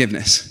in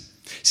forgiveness.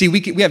 See, we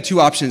have two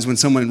options when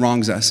someone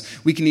wrongs us.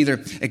 We can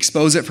either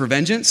expose it for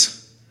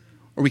vengeance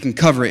or we can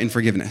cover it in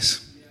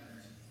forgiveness.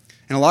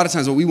 And a lot of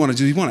times what we want to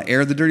do is we want to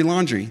air the dirty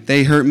laundry.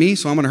 They hurt me,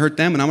 so I'm going to hurt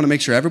them, and I'm going to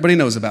make sure everybody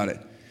knows about it.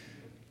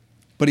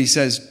 But he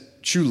says,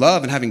 true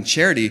love and having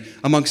charity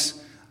amongst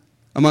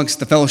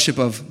the fellowship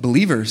of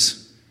believers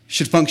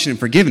should function in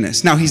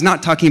forgiveness. Now, he's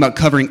not talking about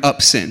covering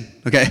up sin,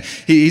 okay?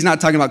 He's not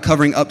talking about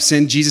covering up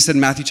sin. Jesus said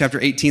in Matthew chapter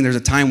 18, there's a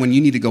time when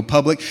you need to go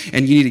public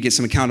and you need to get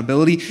some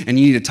accountability and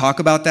you need to talk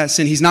about that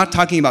sin. He's not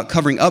talking about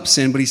covering up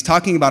sin, but he's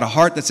talking about a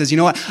heart that says, you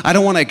know what? I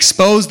don't want to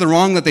expose the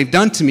wrong that they've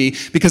done to me,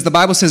 because the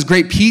Bible says,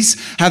 great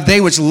peace have they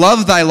which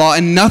love thy law,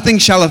 and nothing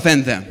shall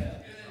offend them.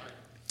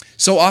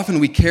 So often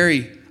we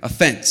carry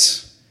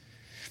offense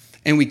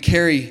and we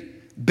carry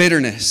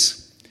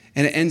bitterness,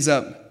 and it ends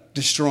up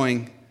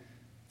destroying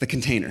the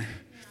container.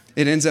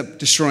 It ends up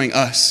destroying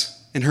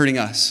us and hurting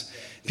us.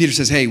 Peter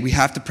says, hey, we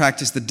have to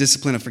practice the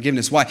discipline of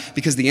forgiveness. Why?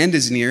 Because the end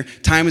is near.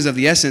 Time is of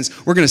the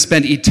essence. We're going to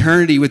spend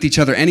eternity with each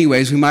other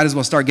anyways. We might as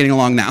well start getting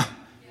along now.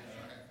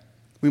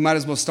 We might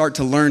as well start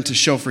to learn to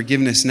show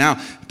forgiveness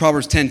now.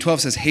 Proverbs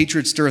 10:12 says,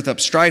 hatred stirreth up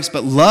strifes,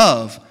 but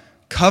love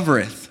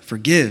covereth,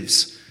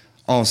 forgives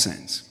all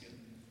sins.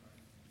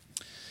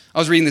 I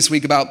was reading this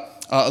week about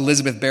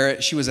Elizabeth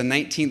Barrett. She was a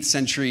 19th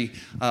century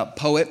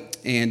poet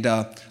and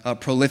a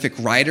prolific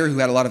writer who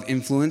had a lot of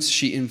influence.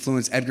 She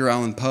influenced Edgar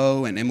Allan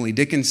Poe and Emily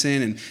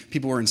Dickinson, and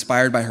people were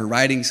inspired by her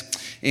writings.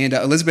 And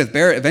Elizabeth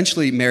Barrett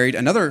eventually married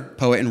another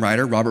poet and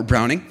writer, Robert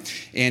Browning,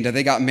 and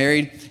they got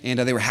married, and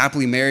they were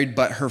happily married.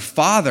 But her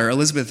father,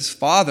 Elizabeth's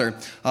father,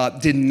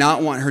 did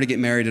not want her to get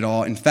married at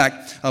all. In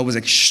fact, was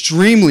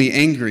extremely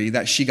angry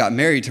that she got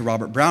married to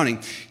Robert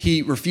Browning.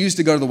 He refused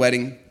to go to the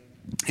wedding,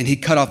 and he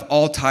cut off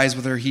all ties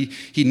with her. He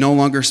no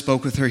longer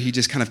spoke with her. He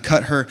just kind of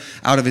cut her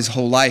out of his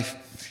whole life.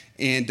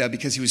 And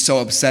because he was so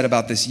upset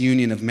about this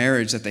union of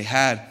marriage that they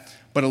had.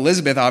 But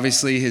Elizabeth,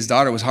 obviously, his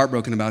daughter, was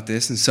heartbroken about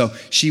this. And so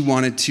she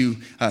wanted to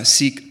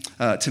seek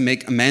to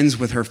make amends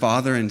with her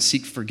father and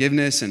seek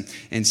forgiveness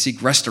and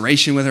seek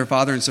restoration with her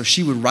father. And so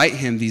she would write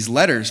him these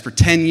letters for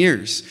 10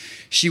 years.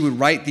 She would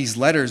write these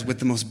letters with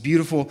the most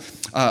beautiful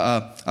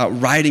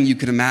writing you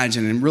could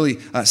imagine, and really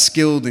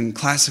skilled in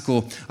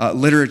classical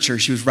literature.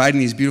 She was writing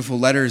these beautiful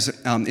letters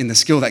in the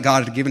skill that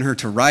God had given her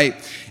to write.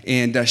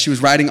 And she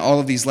was writing all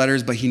of these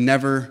letters, but he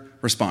never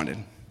responded,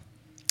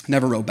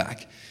 never wrote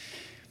back.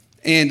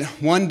 And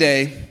one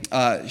day,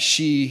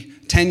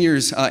 10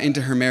 years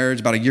into her marriage,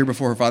 about a year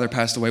before her father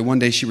passed away, one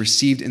day she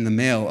received in the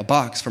mail a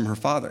box from her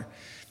father.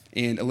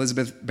 And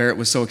Elizabeth Barrett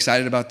was so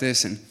excited about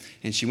this, and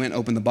she went and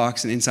opened the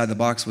box, and inside the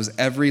box was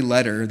every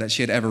letter that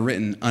she had ever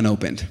written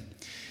unopened.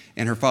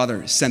 And her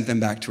father sent them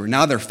back to her.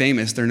 Now they're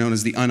famous. They're known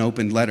as the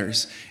unopened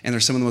letters. And they're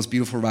some of the most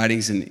beautiful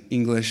writings in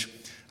English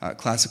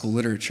classical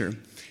literature.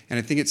 And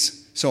I think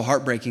it's so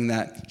heartbreaking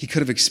that he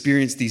could have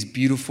experienced these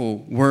beautiful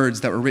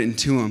words that were written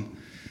to him.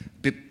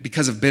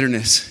 Because of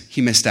bitterness,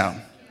 he missed out.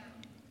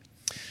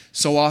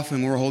 So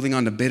often we're holding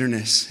on to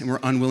bitterness and we're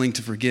unwilling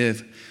to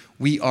forgive.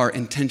 We are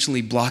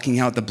intentionally blocking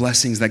out the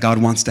blessings that God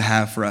wants to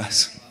have for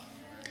us.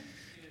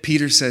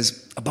 Peter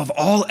says, above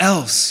all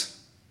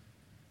else,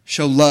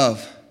 show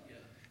love.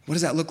 What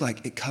does that look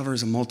like? It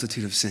covers a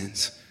multitude of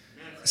sins.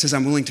 It says,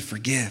 I'm willing to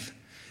forgive,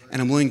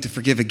 and I'm willing to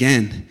forgive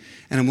again,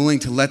 and I'm willing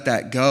to let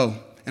that go,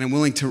 and I'm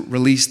willing to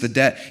release the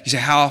debt. You say,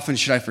 how often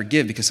should I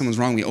forgive? Because someone's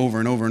wronged me over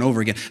and over and over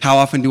again. How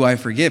often do I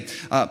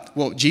forgive?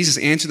 Well, Jesus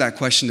answered that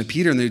question to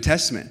Peter in the New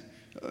Testament.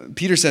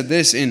 Peter said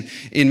this in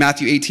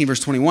Matthew 18, verse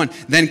 21.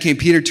 Then came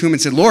Peter to him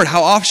and said, Lord,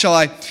 how oft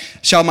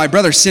shall my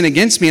brother sin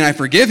against me and I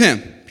forgive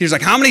him? Peter's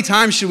like, how many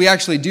times should we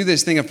actually do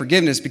this thing of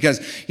forgiveness?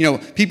 Because,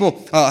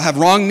 people have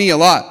wronged me a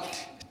lot.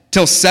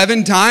 Till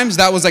 7 times,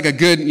 that was like a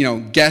good,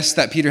 guess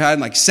that Peter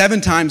had. Like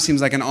 7 times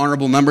seems like an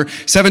honorable number.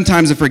 7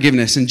 times of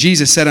forgiveness. And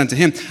Jesus said unto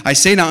him, I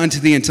say not unto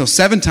thee until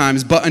 7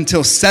 times, but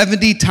until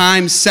 70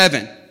 times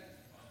 7.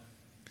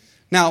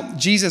 Now,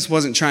 Jesus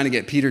wasn't trying to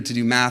get Peter to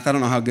do math. I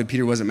don't know how good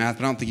Peter was at math,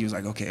 but I don't think he was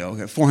like, okay,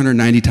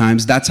 490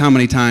 times. That's how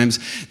many times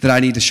that I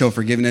need to show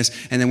forgiveness.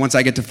 And then once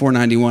I get to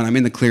 491, I'm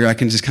in the clear. I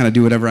can just kind of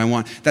do whatever I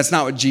want. That's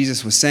not what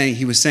Jesus was saying.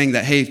 He was saying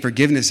that, hey,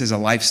 forgiveness is a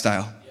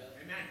lifestyle.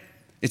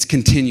 It's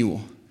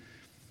continual.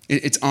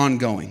 It's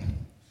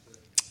ongoing.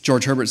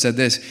 George Herbert said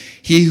this,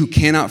 he who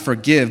cannot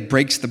forgive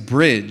breaks the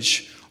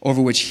bridge over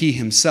which he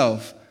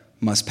himself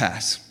must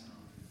pass.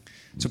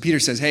 So Peter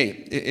says, hey,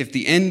 if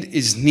the end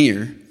is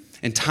near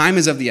and time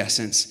is of the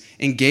essence,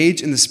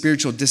 engage in the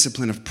spiritual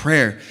discipline of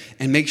prayer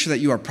and make sure that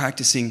you are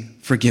practicing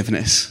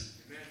forgiveness.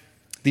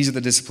 These are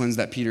the disciplines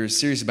that Peter is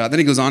serious about. Then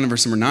he goes on in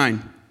verse number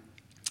 9,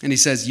 and he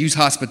says, use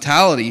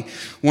hospitality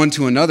one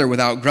to another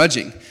without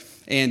grudging.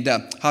 And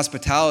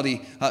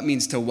hospitality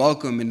means to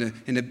welcome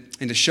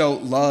and to show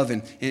love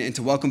and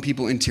to welcome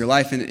people into your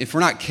life. And if we're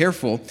not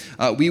careful,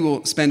 we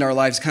will spend our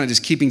lives kind of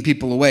just keeping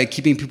people away,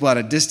 keeping people at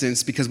a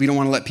distance because we don't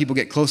want to let people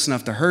get close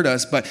enough to hurt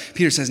us. But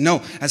Peter says,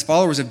 no, as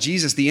followers of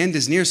Jesus, the end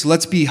is near, so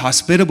let's be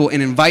hospitable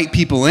and invite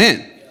people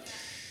in.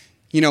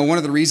 You know, one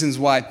of the reasons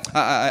why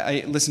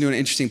I listened to an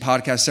interesting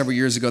podcast several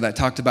years ago that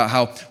talked about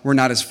how we're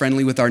not as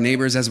friendly with our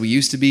neighbors as we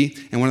used to be.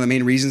 And one of the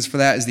main reasons for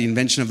that is the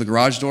invention of the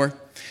garage door.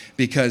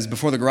 Because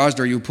before the garage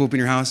door, you would pull up in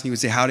your house and you would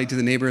say howdy to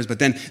the neighbors. But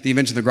then the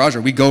invention of the garage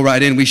door, we go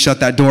right in, we shut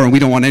that door, and we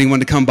don't want anyone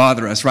to come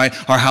bother us, right?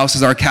 Our house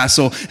is our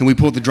castle, and we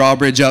pull the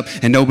drawbridge up,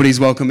 and nobody's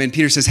welcome in.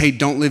 Peter says, hey,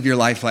 don't live your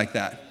life like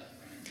that.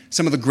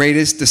 Some of the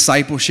greatest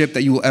discipleship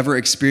that you will ever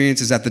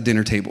experience is at the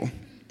dinner table.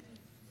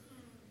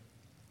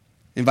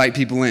 Invite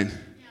people in.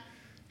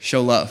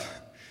 Show love.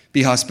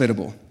 Be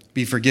hospitable.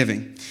 Be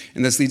forgiving.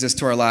 And this leads us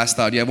to our last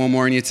thought. Do you have one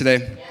more in you today?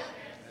 Yeah.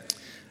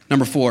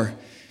 Number 4,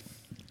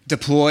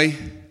 deploy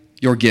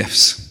your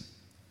gifts.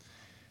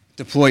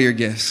 Deploy your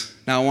gifts.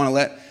 Now, I want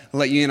to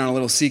let you in on a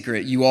little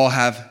secret. You all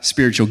have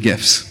spiritual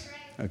gifts,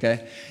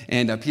 okay?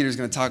 And Peter's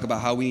going to talk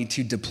about how we need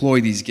to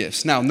deploy these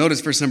gifts. Now,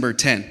 notice verse number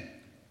 10.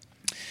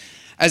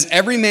 As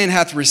every man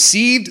hath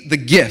received the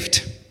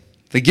gift,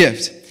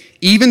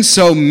 even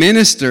so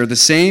minister the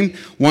same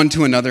one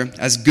to another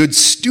as good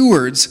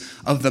stewards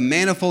of the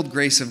manifold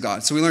grace of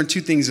God. So we learned 2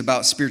 things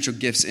about spiritual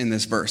gifts in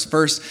this verse.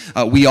 First,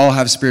 we all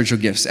have spiritual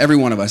gifts, every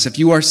one of us. If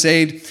you are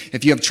saved,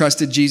 if you have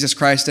trusted Jesus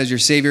Christ as your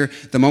Savior,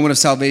 the moment of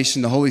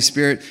salvation, the Holy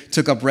Spirit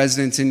took up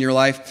residence in your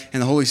life,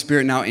 and the Holy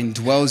Spirit now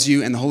indwells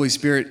you, and the Holy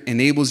Spirit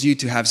enables you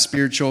to have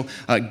spiritual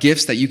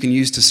gifts that you can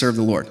use to serve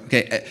the Lord.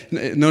 Okay,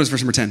 notice verse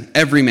number 10.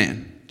 Every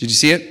man. Did you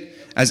see it?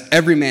 As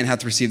every man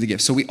hath received the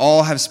gift. So we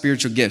all have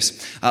spiritual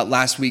gifts.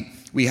 Last week,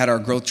 we had our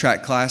growth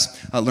track class,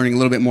 learning a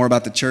little bit more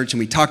about the church, and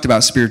we talked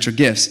about spiritual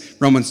gifts.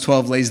 Romans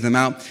 12 lays them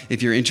out.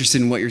 If you're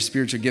interested in what your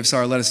spiritual gifts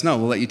are, let us know.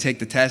 We'll let you take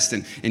the test,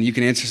 and you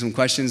can answer some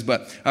questions.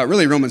 But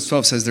really, Romans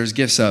 12 says there's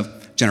gifts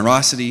of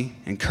generosity,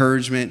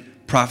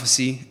 encouragement,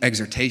 prophecy,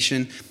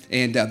 exhortation.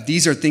 And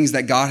these are things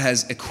that God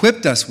has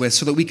equipped us with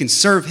so that we can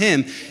serve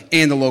him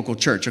and the local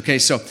church. Okay,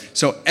 so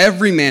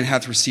every man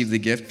hath received the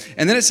gift.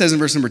 And then it says in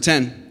verse number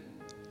 10,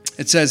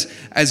 it says,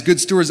 as good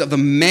stewards of the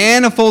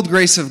manifold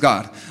grace of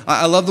God.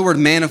 I love the word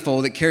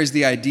manifold. It carries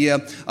the idea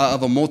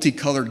of a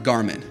multicolored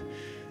garment.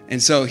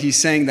 And so he's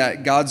saying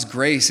that God's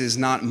grace is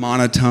not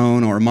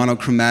monotone or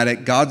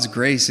monochromatic. God's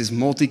grace is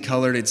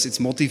multicolored. It's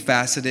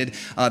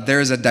multifaceted.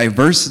 There is a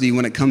diversity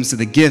when it comes to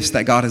the gifts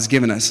that God has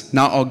given us.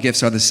 Not all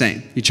gifts are the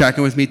same. You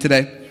tracking with me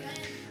today?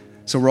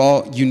 So we're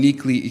all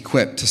uniquely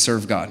equipped to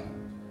serve God.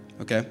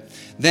 Okay?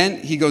 Then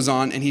he goes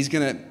on and he's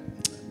going to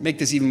make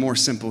this even more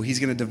simple. He's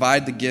going to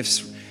divide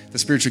the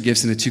spiritual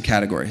gifts into 2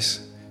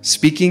 categories,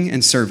 speaking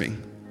and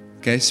serving.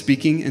 Okay,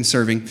 speaking and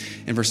serving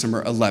in verse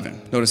number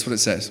 11. Notice what it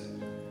says.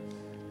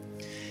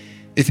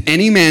 If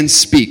any man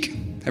speak,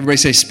 everybody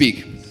say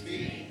speak.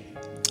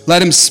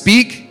 Let him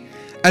speak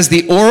as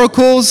the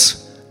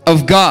oracles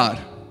of God.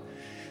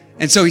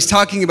 And so he's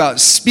talking about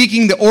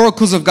speaking the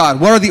oracles of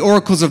God. What are the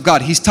oracles of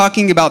God? He's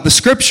talking about the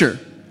scripture.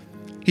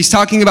 He's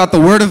talking about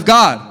the word of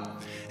God.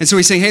 And so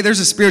he's saying, hey,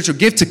 there's a spiritual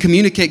gift to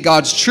communicate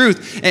God's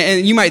truth.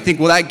 And you might think,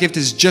 well, that gift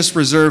is just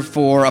reserved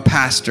for a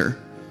pastor.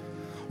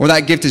 Or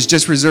that gift is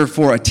just reserved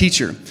for a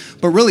teacher.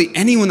 But really,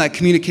 anyone that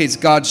communicates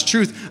God's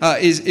truth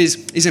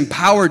is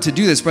empowered to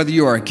do this, whether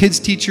you are a kids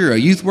teacher, a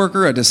youth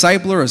worker, a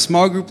discipler, a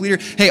small group leader.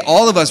 Hey,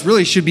 all of us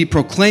really should be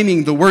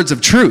proclaiming the words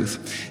of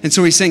truth. And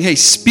so he's saying, hey,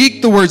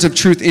 speak the words of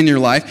truth in your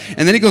life.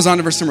 And then he goes on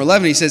to verse number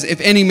 11. He says, if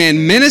any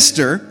man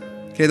minister,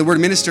 okay, the word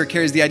minister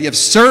carries the idea of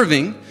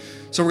serving.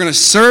 So we're going to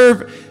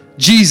serve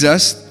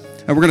Jesus,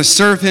 and we're going to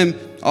serve him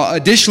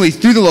additionally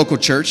through the local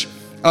church.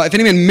 If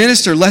any man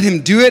minister, let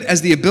him do it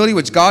as the ability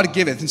which God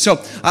giveth. And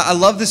so I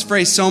love this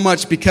phrase so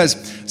much because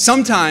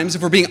sometimes,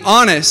 if we're being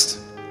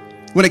honest,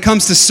 when it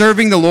comes to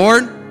serving the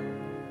Lord,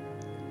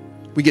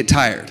 we get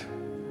tired.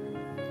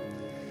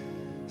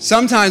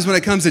 Sometimes when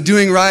it comes to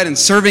doing right and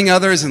serving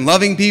others and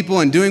loving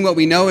people and doing what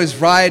we know is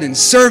right and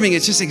serving,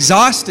 it's just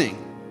exhausting.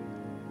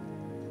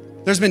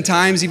 There's been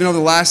times, even over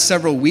the last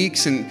several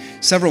weeks and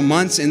several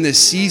months in this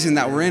season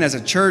that we're in as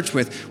a church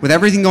with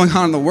everything going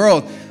on in the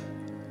world.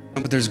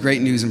 But there's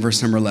great news in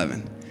verse number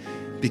 11.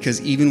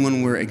 Because even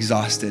when we're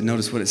exhausted,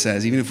 notice what it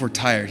says, even if we're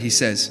tired, he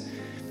says,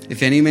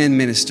 if any man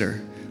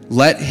minister,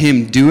 let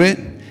him do it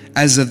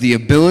as of the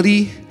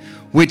ability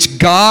which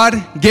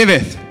God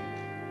giveth.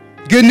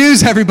 Good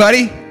news,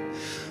 everybody.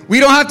 We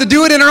don't have to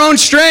do it in our own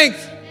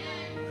strength.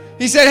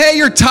 He said, hey,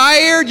 you're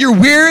tired, you're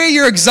weary,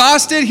 you're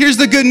exhausted. Here's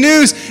the good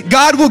news.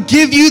 God will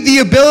give you the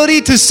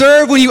ability to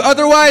serve when you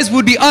otherwise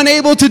would be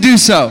unable to do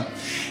so.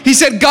 He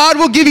said, God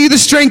will give you the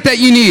strength that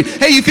you need.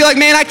 Hey, you feel like,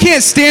 man, I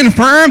can't stand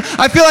firm.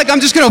 I feel like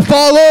I'm just going to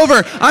fall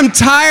over. I'm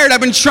tired.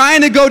 I've been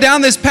trying to go down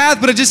this path,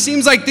 but it just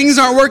seems like things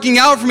aren't working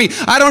out for me.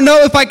 I don't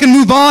know if I can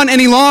move on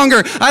any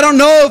longer. I don't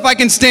know if I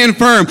can stand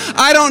firm.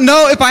 I don't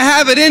know if I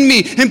have it in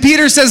me. And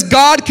Peter says,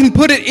 God can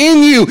put it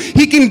in you.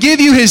 He can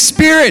give you his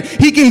spirit.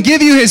 He can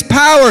give you his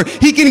power.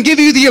 He can give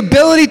you the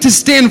ability to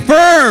stand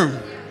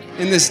firm.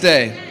 in this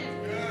day.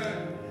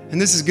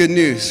 And this is good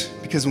news,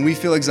 because when we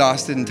feel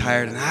exhausted and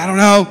tired and I don't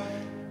know,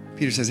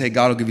 Peter says, hey,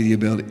 God will give you the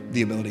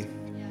ability.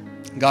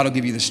 God will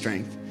give you the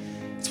strength.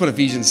 That's what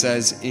Ephesians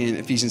says in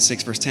Ephesians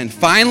 6, verse 10.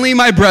 Finally,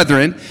 my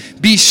brethren,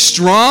 be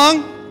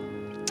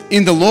strong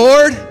in the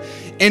Lord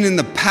and in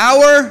the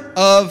power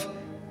of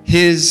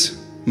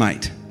his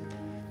might.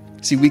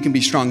 See, we can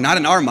be strong, not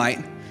in our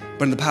might,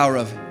 but in the power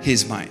of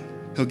his might.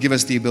 He'll give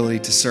us the ability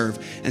to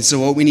serve. And so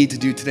what we need to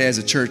do today as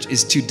a church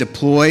is to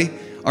deploy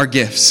our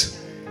gifts,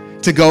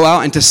 to go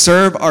out and to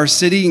serve our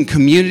city and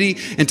community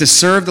and to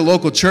serve the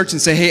local church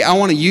and say, hey, I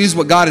want to use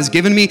what God has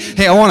given me.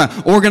 Hey, I want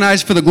to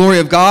organize for the glory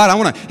of God. I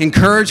want to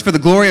encourage for the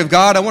glory of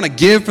God. I want to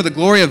give for the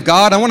glory of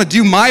God. I want to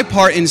do my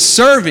part in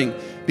serving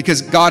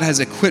because God has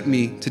equipped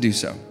me to do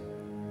so.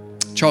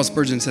 Charles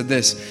Spurgeon said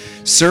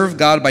this, serve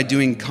God by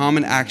doing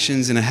common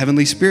actions in a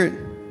heavenly spirit.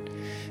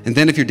 And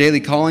then if your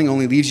daily calling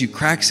only leaves you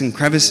cracks and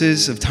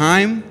crevices of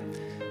time,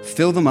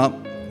 fill them up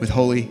with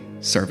holy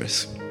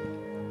service.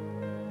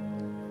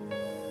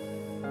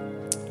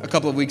 A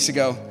couple of weeks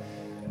ago,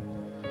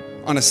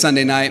 on a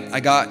Sunday night,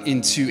 I got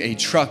into a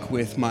truck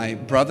with my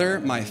brother,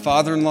 my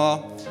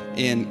father-in-law,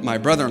 and my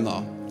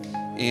brother-in-law.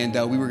 And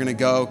we were going to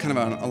go kind of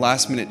on a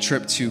last-minute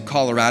trip to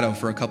Colorado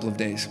for a couple of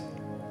days.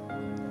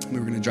 We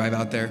were going to drive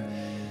out there.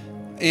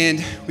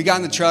 And we got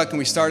in the truck and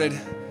we started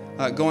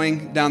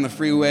going down the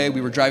freeway.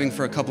 We were driving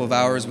for a couple of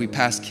hours. We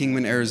passed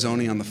Kingman,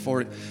 Arizona on the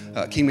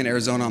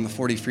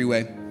 40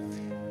 freeway.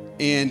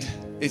 And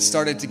it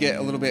started to get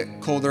a little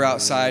bit colder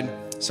outside.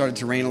 Started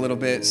to rain a little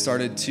bit.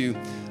 Started to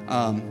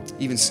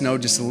even snow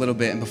just a little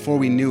bit. And before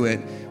we knew it,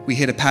 we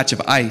hit a patch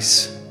of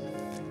ice.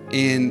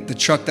 And the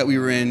truck that we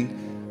were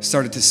in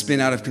started to spin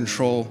out of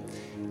control.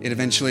 It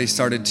eventually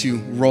started to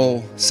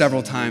roll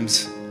several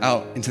times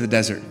out into the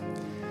desert.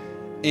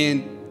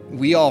 And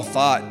we all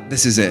thought,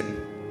 this is it.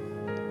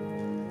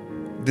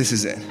 This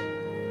is it.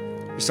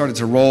 We started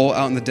to roll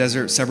out in the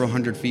desert several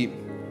hundred feet.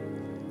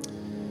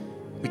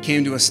 We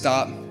came to a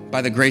stop.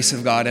 By the grace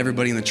of God,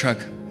 everybody in the truck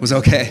was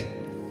okay.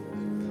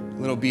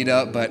 A little beat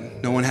up, but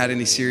no one had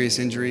any serious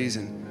injuries,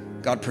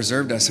 and God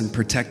preserved us and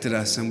protected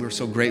us, and we were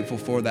so grateful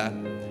for that.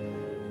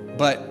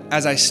 But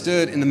as I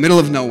stood in the middle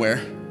of nowhere,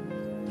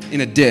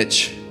 in a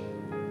ditch,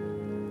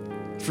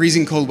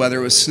 freezing cold weather,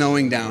 it was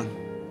snowing down,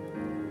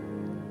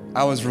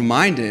 I was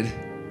reminded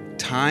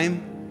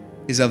time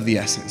is of the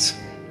essence.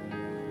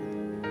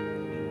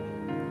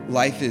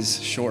 Life is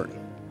short.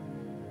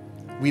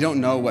 We don't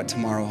know what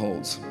tomorrow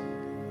holds.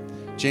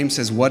 James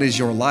says, what is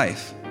your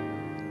life?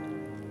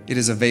 It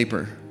is a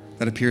vapor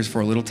that appears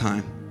for a little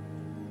time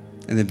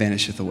and then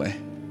vanisheth away.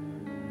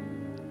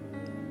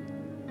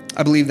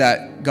 I believe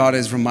that God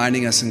is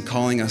reminding us and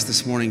calling us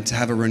this morning to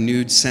have a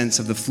renewed sense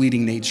of the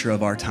fleeting nature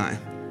of our time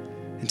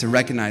and to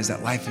recognize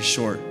that life is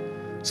short.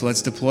 So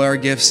let's deploy our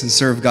gifts and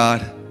serve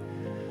God.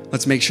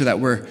 Let's make sure that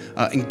we're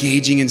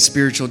engaging in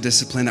spiritual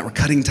discipline, that we're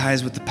cutting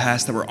ties with the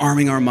past, that we're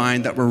arming our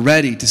mind, that we're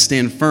ready to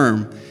stand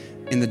firm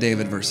in the day of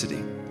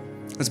adversity.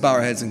 Let's bow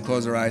our heads and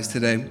close our eyes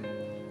today.